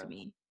talk to Yeah,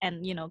 me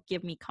and,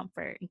 give me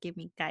comfort and give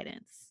me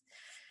guidance.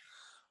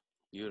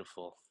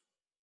 beautiful.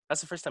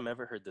 That's the first time I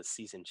ever heard the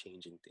season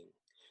changing thing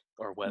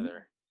or Mm.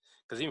 weather.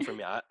 Because even for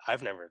me,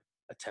 I've never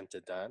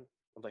attempted that.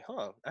 I'm like,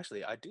 huh,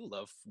 actually, I do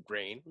love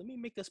rain. Let me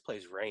make this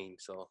place rain.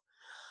 So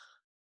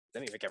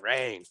let me make it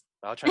rain.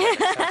 I'll try that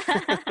next time.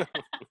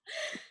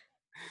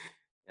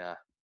 Yeah.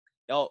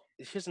 Oh,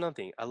 here's another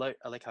thing. I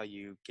like how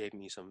you gave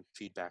me some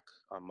feedback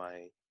on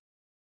my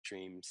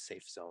dream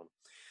safe zone.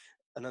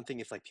 Another thing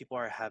is like people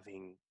are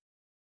having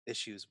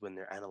issues when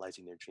they're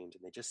analyzing their dreams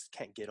and they just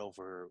can't get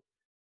over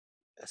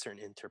a certain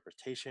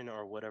interpretation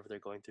or whatever they're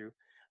going through.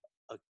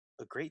 a,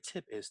 a great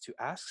tip is to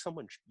ask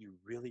someone you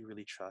really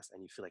really trust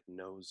and you feel like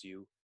knows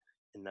you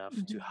enough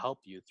to Mhm. help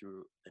you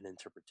through an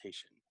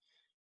interpretation.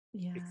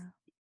 Bec- Yeah.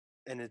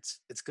 and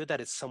it's good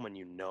that it's someone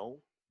you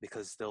know,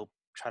 because they'll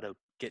try to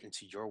get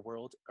into your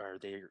world, or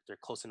they're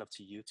close enough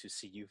to you to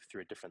see you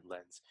through a different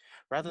lens,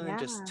 rather than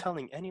just Yeah.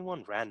 telling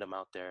anyone random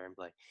out there and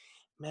be like,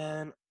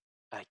 man,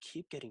 I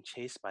keep getting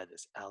chased by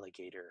this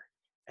alligator.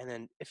 And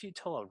then if you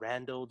tell a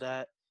rando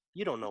that,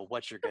 you don't know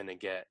what you're gonna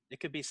get. It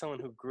could be someone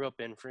who grew up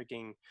in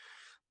freaking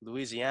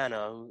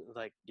Louisiana,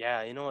 like,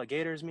 yeah, you know what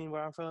gators mean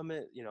where I'm from?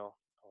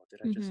 Oh,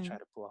 did I just try Mhm.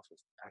 to pull off this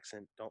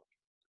accent?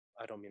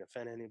 I don't mean to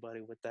offend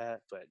anybody with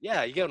that, but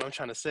yeah, you get what I'm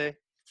trying to say.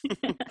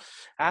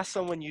 Ask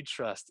someone you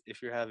trust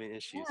if you're having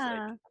issues,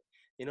 like,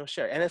 Yeah.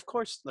 share. And of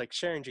course, like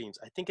sharing dreams.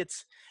 I think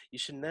you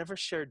should never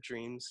share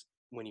dreams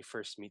when you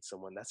first meet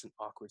someone. That's an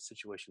awkward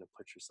situation to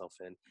put yourself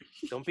in.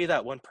 Don't be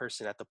that one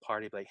person at the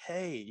party, like,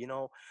 hey,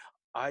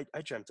 I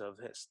dreamt of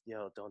this.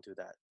 Don't do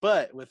that.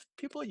 But with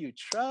people you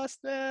trust,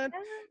 man,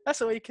 that's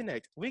the way you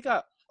connect.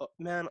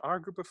 Man, our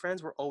group of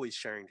friends, we're always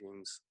sharing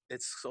dreams.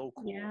 It's so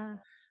cool. Yeah.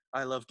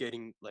 I love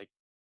getting like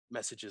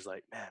messages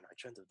like, man, I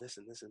dreamt of this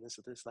and this and this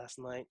and this last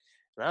night.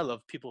 And I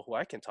love people who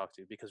I can talk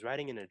to, because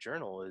writing in a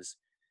journal is,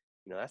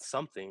 that's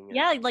something. And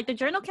Yeah, like the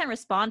journal can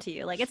respond to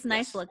you. Like it's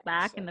nice to yes, look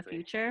back in the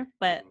exactly. future,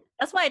 but Mhm.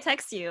 that's why I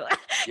text you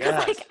because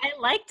Yes. like I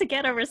like to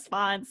get a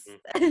response.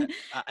 Mhm.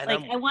 And Like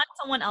I want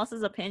someone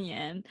else's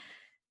opinion.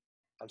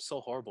 I'm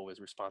so horrible with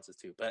responses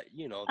too, but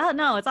you know Oh that.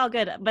 no, it's all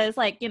good. But it's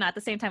like, at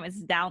the same time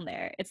it's down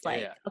there. It's Yeah,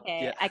 like, yeah,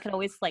 okay, yeah. I could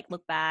always like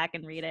look back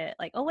and read it.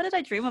 Like, oh, what did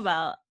I dream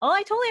about? Oh,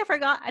 I totally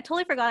forgot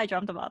I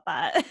dreamt about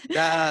that.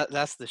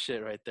 That's the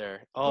shit right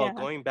there. Oh, Yeah.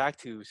 going back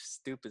to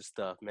stupid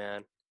stuff,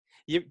 man.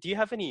 Do you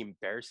have any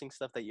embarrassing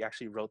stuff that you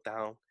actually wrote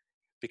down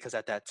because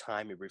at that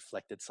time it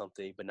reflected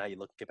something, but now you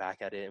look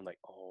back at it and like,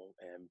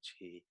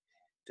 OMG,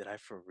 did I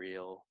for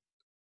real?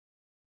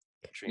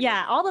 dream of?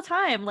 Yeah, all the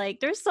time. Like,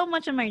 there's so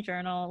much in my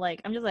journal.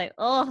 Like, I'm just like,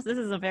 oh, this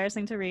is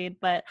embarrassing to read.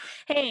 But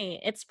hey,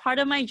 it's part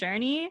of my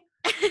journey.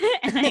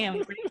 And I am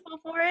grateful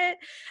for it.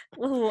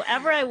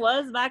 Whoever I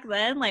was back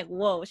then, like,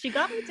 whoa, she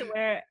got me to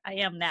where I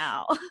am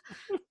now.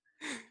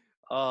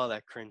 All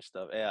that cringe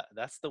stuff. Yeah,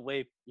 that's the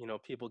way,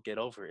 people get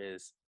over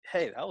is,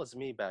 hey, that was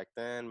me back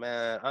then,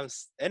 man.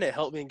 And it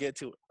helped me get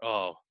to,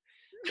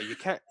 but you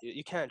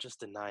can't just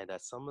deny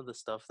that some of the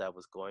stuff that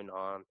was going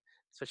on,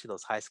 especially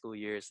those high school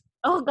years.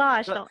 Oh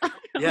gosh, But don't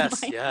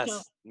yes, remind me of yes,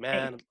 high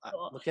man.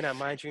 school. Looking at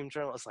my dream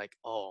journal, it's like,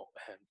 oh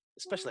man,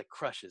 especially like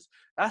crushes.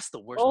 That's the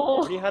worst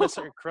part. When you had a Oh,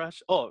 certain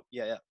crush, oh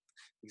yeah, yeah,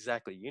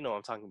 exactly. You know what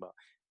I'm talking about,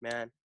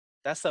 man.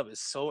 That stuff is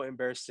so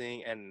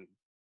embarrassing, and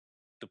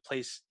the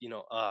place,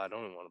 I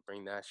don't even want to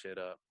bring that shit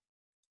up.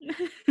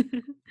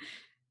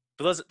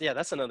 But yeah,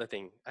 that's another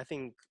thing. I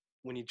think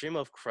when you dream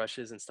of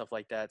crushes and stuff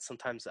like that,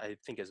 sometimes I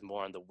think it's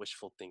more on the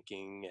wishful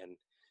thinking and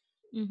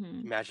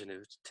hmm.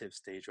 imaginative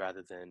stage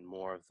rather than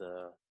more of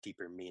the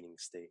deeper meaning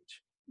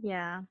stage.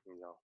 Yeah. You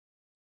know,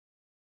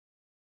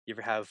 you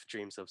ever have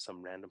dreams of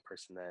some random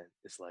person that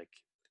is like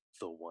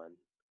the one?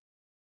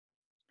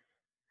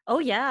 Oh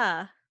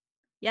yeah.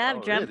 Yeah, I've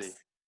Oh, dreamt. really?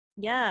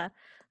 Yeah.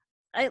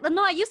 I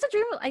no, I used to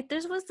dream like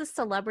there was this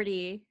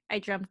celebrity I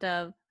dreamt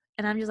of,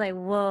 and I'm just like,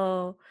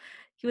 whoa.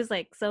 He was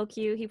like so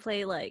cute. He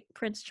played like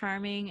Prince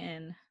Charming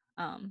and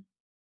um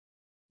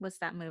what's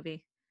that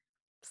movie?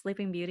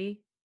 Sleeping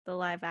Beauty, the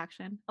live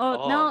action. Oh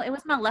no, Oh, it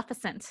was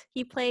Maleficent.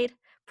 He played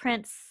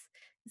Prince.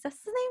 Is that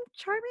his name?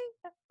 Charming?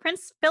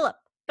 Prince Philip.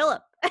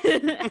 Philip.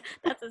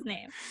 That's his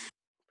name.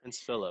 Prince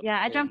Philip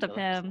Yeah, I dreamt in of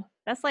Maleficent. him.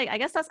 That's like I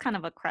guess that's kind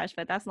of a crush,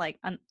 but that's like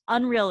an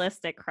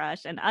unrealistic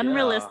crush. And Yeah,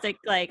 unrealistic,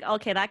 like,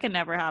 okay, that can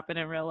never happen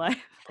in real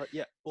life. but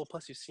yeah, well,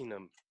 plus you've seen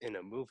him in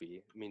a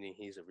movie, meaning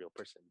he's a real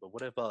person. But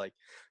what about like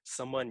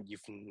someone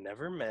you've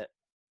never met,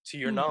 to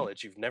your Mm.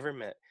 knowledge, you've never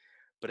met,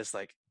 but it's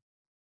like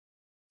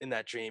in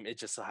that dream, it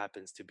just so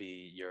happens to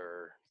be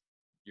your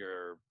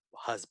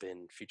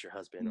husband, future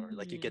husband, or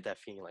like you get Mm. that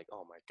feeling like,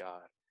 oh my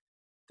god,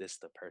 this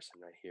the person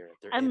right here.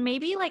 They're And in my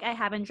maybe dream. like I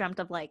haven't dreamt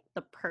of like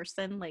the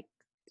person, like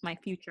my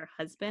future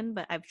husband,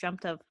 but I've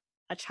dreamt of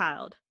a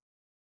child,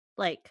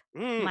 like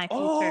my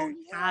Oh future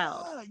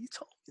child. yeah, you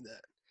told me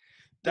that.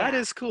 That Yeah.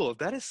 is cool.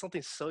 That is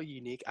something so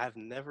unique. I've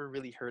never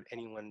really heard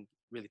anyone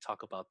really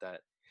talk about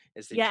that.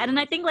 Is they Yeah. And dream then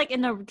I of, think like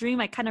in the dream,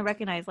 I kind of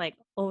recognize like,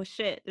 oh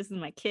shit, this is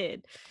my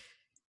kid.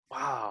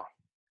 wow,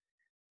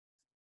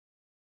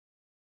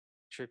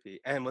 trippy.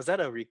 And was that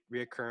a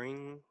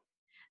reoccurring?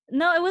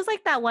 No, it was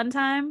like that one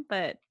time,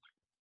 but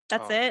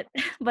that's Oh, it.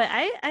 But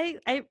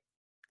I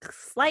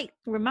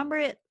remember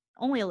it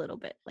only a little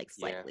bit, like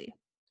yeah. slightly.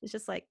 It's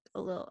just like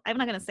a little. I'm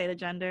not gonna say the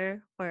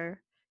gender,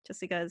 or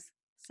just because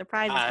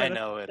surprise is for I the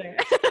know it future.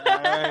 is.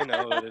 I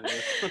know it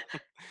is.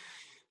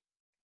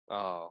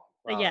 Oh,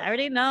 But wow, yeah, I that's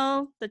already funny.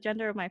 know the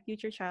gender of my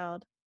future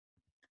child.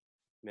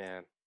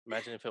 Man,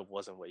 imagine if it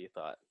wasn't what you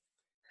thought.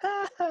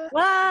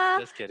 Well,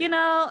 Just kidding.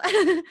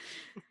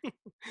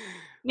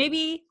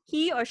 maybe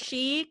he or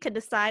she could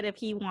decide if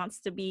he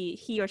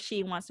or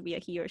she wants to be a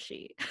he or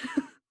she.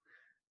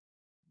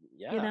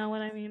 You Yeah. know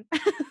what I mean?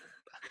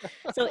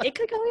 So it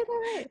could go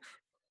either way.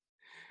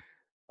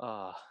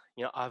 Uh,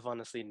 I've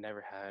honestly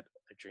never had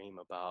a dream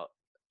about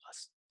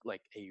us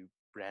like a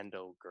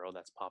rando girl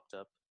that's popped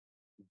up.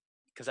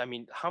 Because I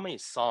mean, how many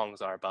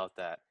songs are about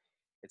that?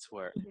 It's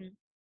where Mhm.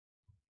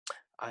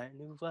 I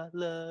knew I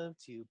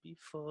loved you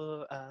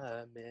before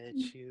I met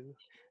you.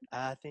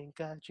 I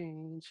think I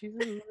dreamed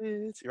you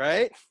with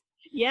right?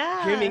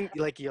 Yeah. Dreaming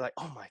like you're like,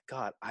 oh my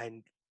god,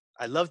 I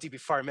loved you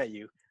before I met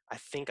you. I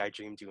think I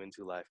dreamed you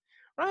into life.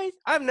 Right?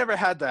 I've never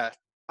had that.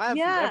 I've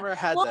Yeah. never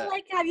had Well, that.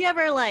 like, have you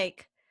ever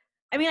like?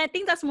 I mean, I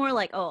think that's more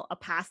like a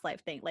past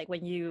life thing. Like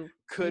when you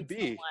Could meet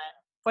be. someone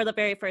for the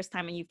very first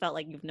time and you felt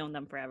like you've known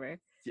them forever,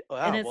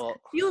 and Yeah, it well,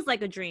 feels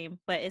like a dream,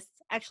 but it's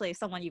actually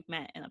someone you've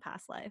met in a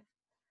past life.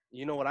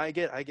 you know what I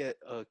get? I get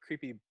a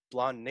creepy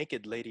blonde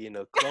naked lady in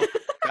a cloak.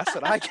 That's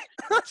what I get.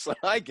 That's what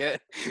I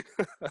get.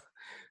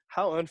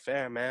 How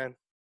unfair, man.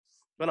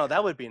 But no,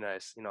 that would be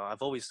nice.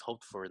 I've always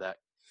hoped for that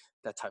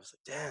type of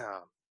like,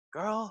 damn,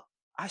 girl,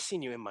 I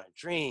seen you in my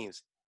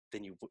dreams.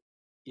 Then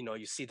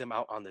you see them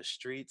out on the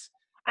streets.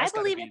 I That's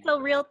gotta believe it's be,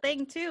 a real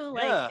thing too.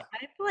 Like yeah,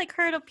 I've like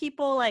heard of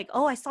people like,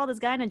 oh, I saw this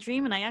guy in a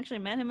dream and I actually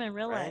met him in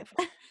real right? life.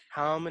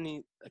 How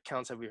many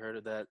accounts have we heard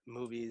of that?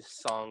 Movies,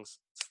 songs,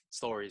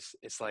 stories.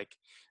 It's like,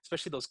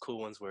 especially those cool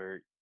ones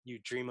where you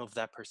dream of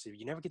that person.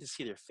 You never get to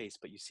see their face,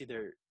 but you see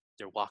they're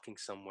walking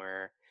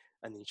somewhere,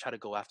 and then you try to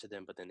go after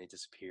them, but then they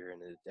disappear,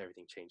 and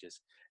everything changes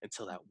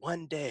until that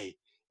one day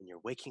in your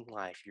waking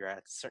life, you're at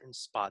a certain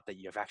spot that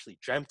you have actually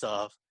dreamt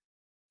of,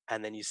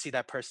 and then you see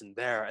that person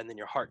there, and then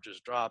your heart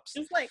just drops.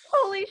 Just like,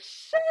 holy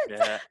shit.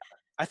 Yeah,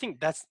 I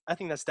think that's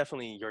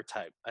definitely your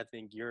type. I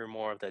think you're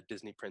more of that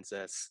Disney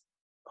princess,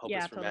 Yeah,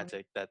 hopeless totally.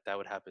 romantic that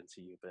would happen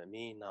to you. But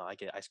me, no, I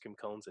get ice cream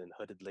cones and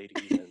hooded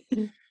ladies and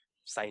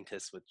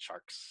scientists with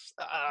sharks.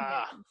 Yeah.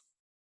 Ah,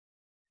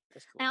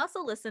 That's I cool.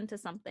 also listened to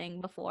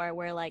something before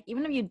where, like,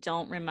 even if you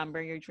don't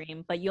remember your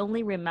dream, but you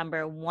only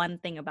remember one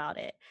thing about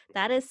it,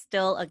 that is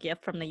still a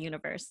gift from the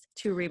universe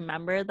to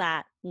remember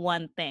that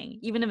one thing,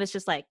 even if it's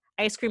just like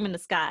ice cream in the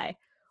sky.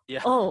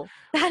 Yeah. Oh,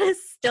 that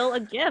is still a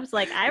gift.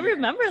 Like, I you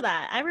remember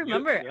that. I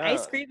remember yeah.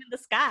 ice cream in the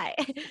sky.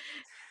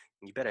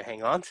 You better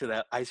hang on to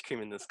that ice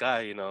cream in the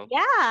sky, you know.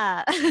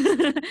 Yeah.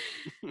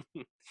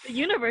 The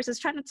universe is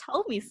trying to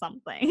tell me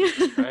something.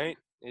 Right?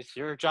 It's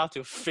your job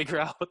to figure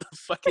out what the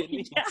fuck it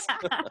means.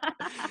 Yeah.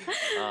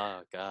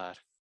 Oh God.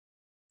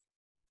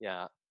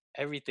 Yeah.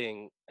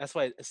 Everything. That's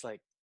why it's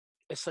like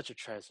it's such a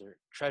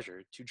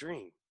treasure to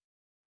dream.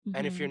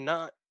 And if you're Mhm.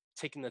 not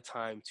taking the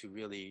time to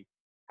really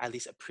at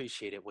least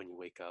appreciate it when you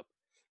wake up,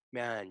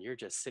 man, you're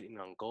just sitting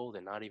on gold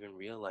and not even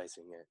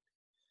realizing it.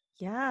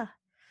 Yeah.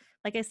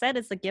 Like I said,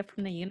 it's a gift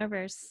from the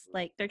universe. Mhm.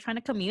 Like they're trying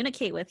to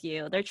communicate with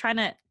you. They're trying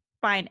to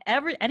find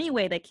any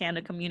way they can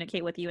to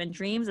communicate with you. And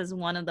dreams is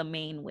one of the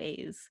main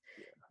ways.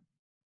 Yeah.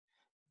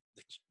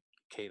 The,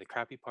 okay, the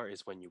crappy part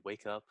is when you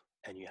wake up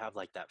and you have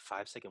like that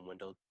 5 second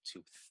window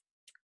to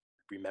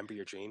remember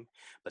your dream,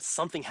 but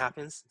something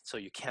happens so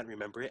you can't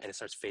remember it and it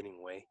starts fading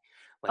away.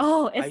 Like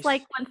Oh, I it's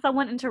like when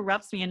someone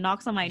interrupts me and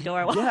knocks on my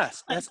door.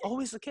 yes, that's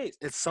always the case.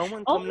 It's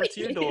someone Oh coming up to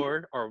your my.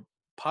 door or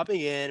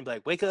popping in, be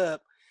like, wake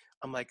up.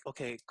 I'm like,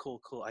 okay, cool,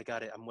 cool. I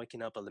got it. I'm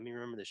waking up, but let me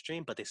remember this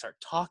dream. But they start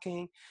talking,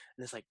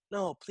 and it's like,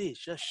 no, please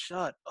just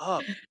shut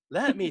up.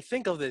 Let me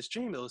think of this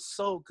dream. It was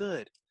so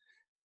good.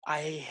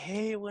 I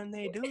hate when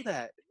they do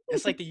that.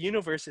 It's like the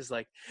universe is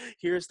like,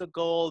 here's the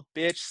gold,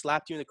 bitch,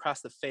 slapped you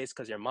across the face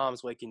because your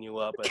mom's waking you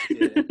up,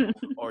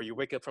 or you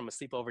wake up from a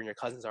sleepover and your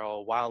cousins are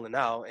all wilding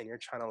out and you're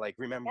trying to like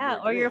remember Yeah,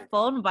 your or your dream.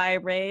 phone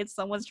vibrates.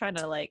 Someone's trying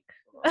to like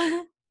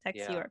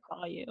text you Yeah, or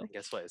call you. and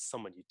guess what? It's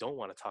someone you don't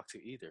want to talk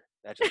to either.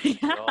 That just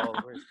makes it Yeah. all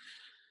worse.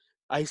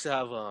 I used to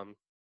have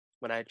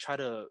when I try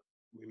to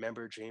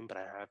remember a dream, but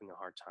I'm having a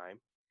hard time.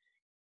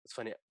 It's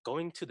funny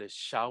going to the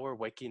shower,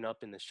 waking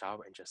up in the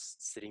shower, and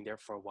just sitting there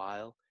for a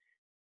while.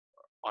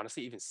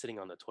 Honestly, even sitting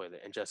on the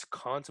toilet and just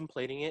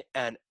contemplating it,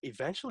 and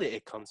eventually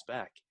it comes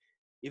back,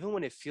 even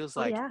when it feels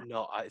Oh like yeah.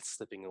 no, it's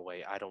slipping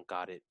away. I don't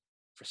got it.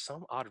 For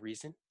some odd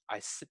reason, I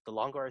sit. The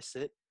longer I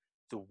sit,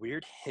 the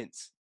weird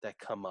hints that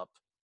come up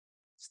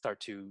start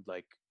to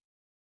like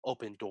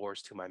open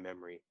doors to my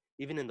memory,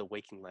 even in the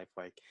waking life.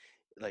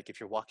 Like if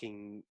you're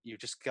walking, you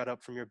just got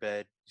up from your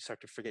bed, you start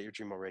to forget your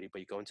dream already, but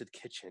you go into the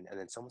kitchen and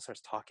then someone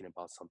starts talking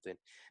about something.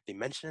 They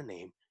mention a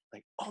name,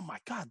 like, oh my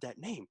God, that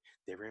name.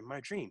 They were in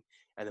my dream.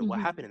 And then what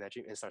happened Hmm. in that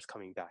dream? And it starts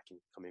coming back and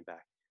coming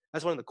back.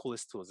 That's one of the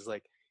coolest tools. It's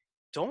like,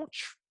 don't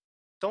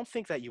don't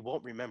think that you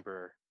won't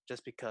remember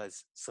just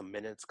because some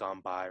minutes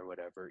gone by or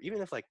whatever,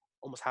 even if like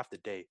almost half the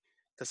day.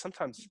 Because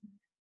sometimes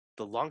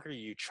the longer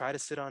you try to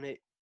sit on it,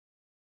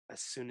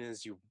 as soon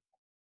as you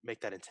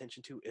make that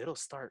intention to, it'll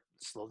start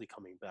slowly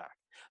coming back.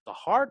 The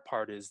hard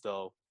part is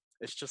though,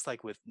 it's just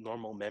like with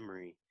normal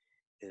memory,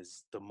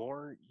 is the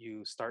more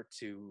you start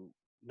to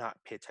not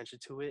pay attention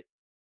to it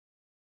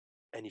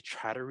and you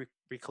try to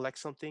recollect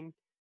something,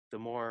 the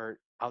more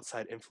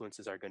outside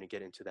influences are going to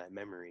get into that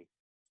memory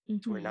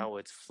to where Hmm. now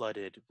it's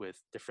flooded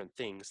with different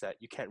things that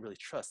you can't really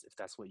trust if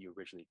that's what you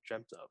originally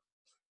dreamt of.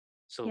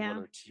 So one Yeah.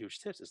 of the huge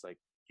tips is like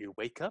you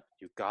wake up,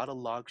 you gotta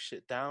log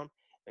shit down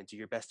and do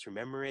your best to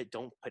remember it.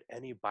 Don't put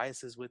any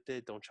biases with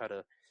it. Don't try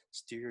to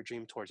steer your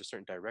dream towards a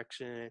certain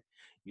direction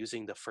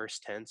using the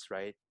first tense,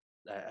 right?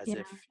 As Yeah.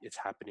 if it's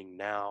happening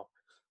now,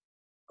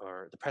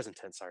 or the present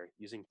tense, sorry,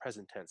 using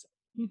present tense.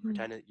 Hmm.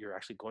 Pretend that you're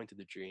actually going to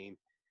the dream.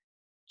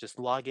 Just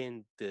log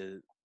in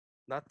the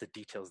not the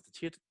details,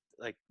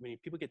 like when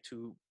people get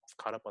too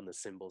caught up on the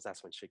symbols,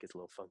 that's when shit gets a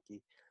little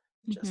funky.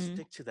 Just Hmm.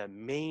 stick to that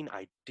main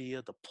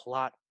idea, the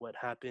plot, what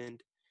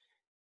happened,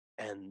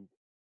 and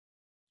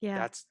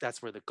Yeah.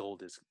 that's where the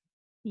gold is.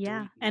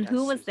 Yeah. Doing And as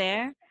who soon was as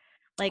there?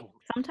 Like oh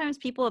sometimes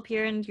people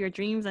appear in your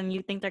dreams and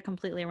you think they're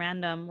completely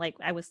random. Like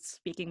I was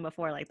speaking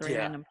before, like three yeah,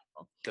 random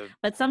people. the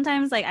But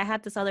sometimes like I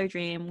had this other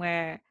dream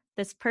where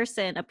this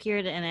person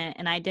appeared in it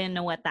and I didn't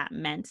know what that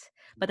meant.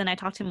 But then I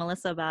talked to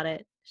Melissa about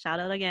it. Shout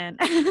out again.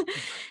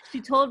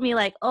 She told me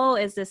like, "Oh,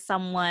 is this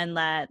someone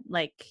that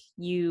like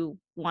you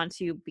want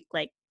to be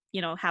like,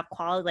 have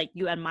quality like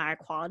you admire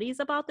qualities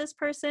about this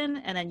person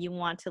and then you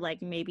want to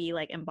like maybe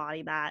like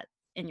embody that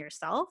in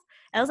yourself?"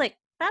 And I was like,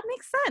 "That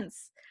makes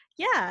sense."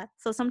 Yeah.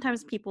 So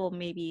sometimes people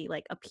maybe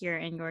like appear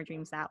in your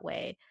dreams that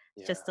way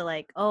just yeah to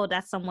like, oh,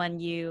 that's someone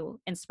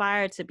you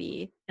inspire to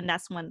be. And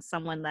that's when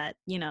someone that,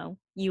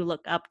 you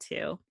look up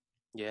to.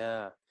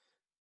 yeah.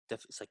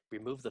 It's like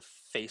remove the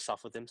face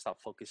off of them.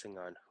 Stop focusing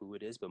on who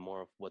it is, but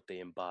more of what they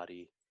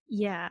embody.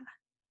 Yeah.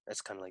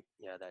 That's kind of like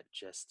yeah, that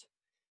gist.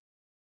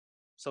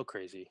 So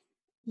crazy.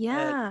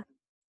 And Yeah.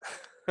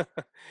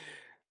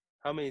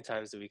 how many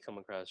times do we come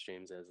across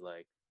dreams as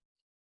like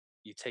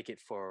you take it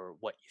for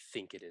what you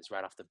think it is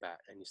right off the bat,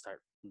 and you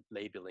start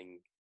labeling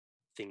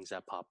things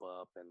that pop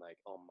up, and like,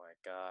 oh my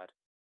God,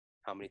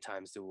 how many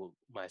times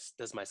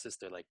does my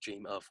sister like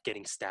dream of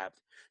getting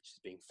stabbed? She's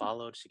being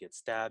followed, she gets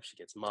stabbed, she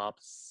gets mobbed,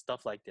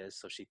 stuff like this.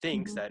 So she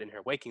thinks Hmm. that in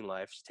her waking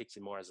life, she takes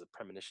it more as a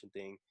premonition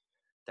thing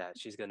that,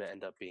 she's gonna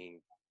end up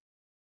being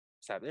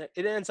sad.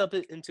 It ends up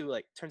into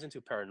like turns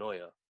into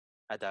paranoia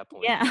at that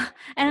point. Yeah. You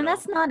And know,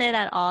 that's not it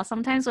at all.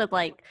 Sometimes with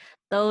like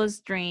those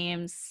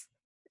dreams,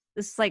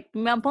 it's like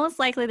most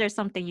likely there's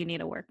something you need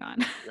to work on.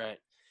 right?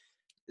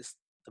 It's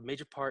the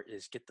major part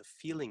is get the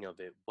feeling of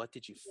it. What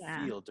did you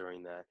Yeah. feel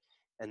during that?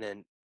 And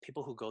then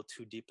people who go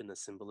too deep in the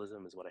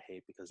symbolism is what I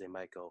hate, because they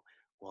might go,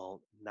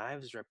 well,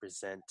 knives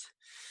represent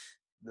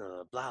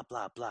the blah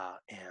blah blah,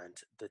 and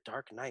the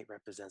Dark Knight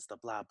represents the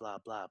blah blah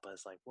blah. But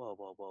it's like, whoa,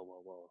 whoa, whoa,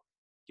 whoa, whoa.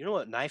 You know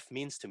what knife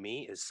means to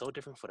me is so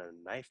different from what a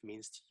knife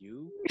means to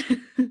you.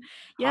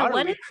 Yeah, How do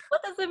we?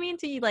 what does it mean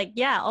to you? Like,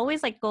 yeah,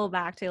 always like go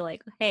back to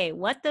like, hey,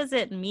 what does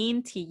it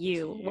mean to To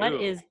you? What you?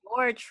 is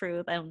your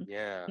truth? And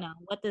Yeah.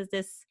 what does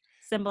this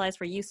symbolize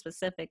for you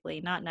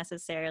specifically, not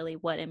necessarily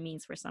what it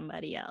means for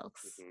somebody else.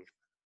 Hmm.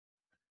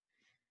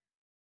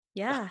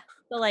 Yeah.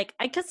 So like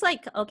I just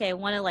like okay,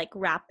 want to like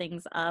wrap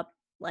things up.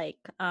 Like,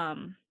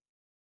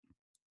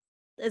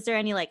 is there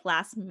any like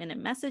last minute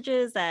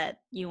messages that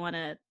you want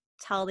to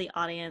tell the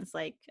audience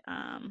like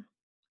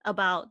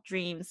about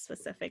dreams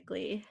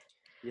specifically?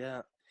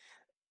 Yeah.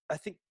 I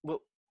think what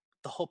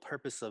the whole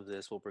purpose of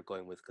this, what we're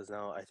going with, because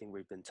now I think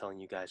we've been telling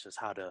you guys just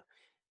how to,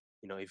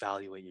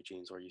 evaluate your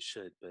dreams, or you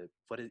should, but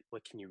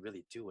what can you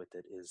really do with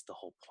it is the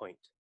whole point,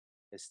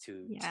 is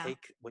to Yeah.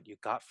 take what you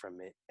got from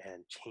it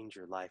and change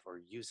your life, or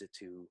use it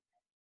to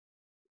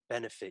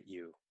benefit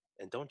you.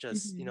 And don't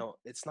just, Hmm.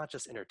 it's not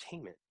just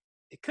entertainment.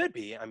 It could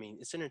be, I mean,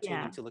 it's Yeah.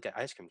 entertaining to look at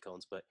ice cream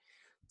cones, but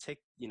take,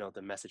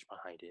 the message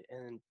behind it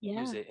and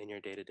use Yeah. it in your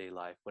day-to-day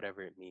life,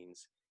 whatever it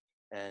means,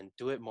 and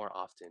do it more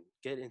often.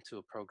 Get into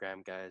a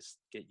program, guys.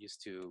 Get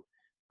used to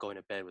going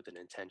to bed with an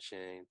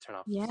intention, turn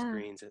off Yeah.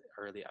 screens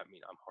early. I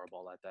mean, I'm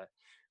horrible at that.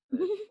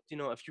 But,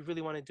 if you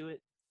really want to do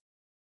it,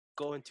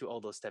 go into all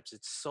those steps.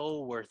 It's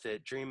so worth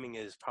it. Dreaming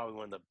is probably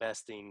one of the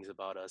best things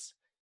about us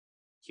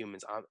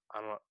humans. I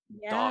don't know,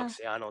 Yeah. dogs.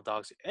 Yeah, I know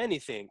dogs.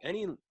 Anything,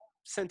 any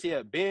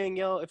sentient being,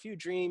 yo. If you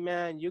dream,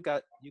 man, you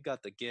got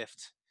the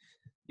gift.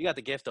 You got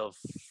the gift of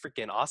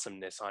freaking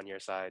awesomeness on your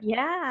side.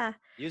 Yeah.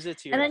 Use it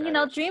to And your then,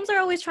 advantage. dreams are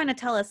always trying to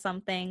tell us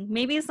something.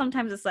 Maybe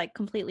sometimes it's like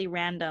completely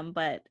random,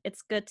 but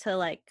it's good to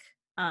like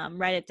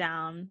write it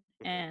down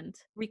Hmm. and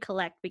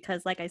recollect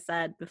because, like I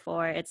said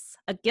before, it's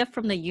a gift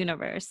from the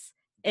universe.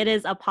 It Dude,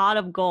 is a pot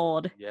of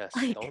gold. yes.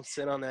 Like, Don't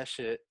sit on that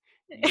shit.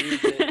 Use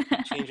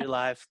it. Change your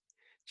life.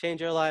 Change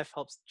your life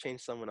helps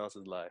change someone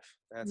else's life.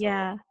 That's all.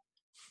 yeah.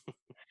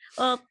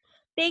 Well,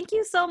 thank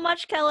you so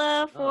much,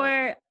 Kella, Oh,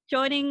 for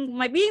being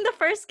the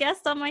first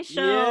guest on my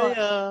show.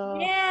 yeah.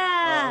 I'm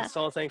Yeah.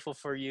 so thankful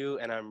for you,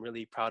 and I'm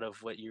really proud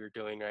of what you're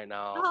doing right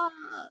now.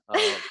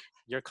 Ah,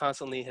 You're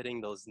constantly hitting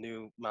those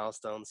new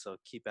milestones, so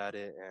keep at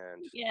it.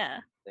 And yeah.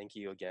 thank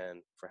you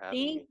again for having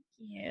Thank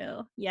me.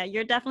 you. Yeah,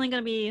 you're definitely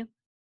going to be,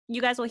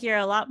 you guys will hear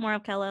a lot more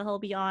of Kella. He'll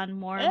be on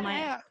more of my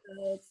Yeah.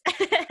 episodes.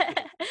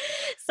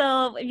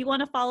 So if you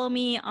want to follow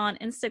me on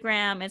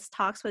Instagram, it's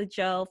Talks with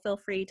Joe. Feel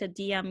free to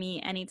DM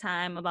me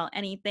anytime about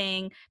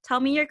anything. Tell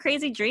me your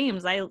crazy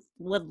dreams. I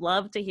would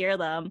love to hear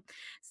them.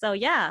 So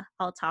yeah,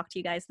 I'll talk to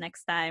you guys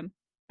next time.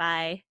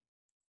 Bye.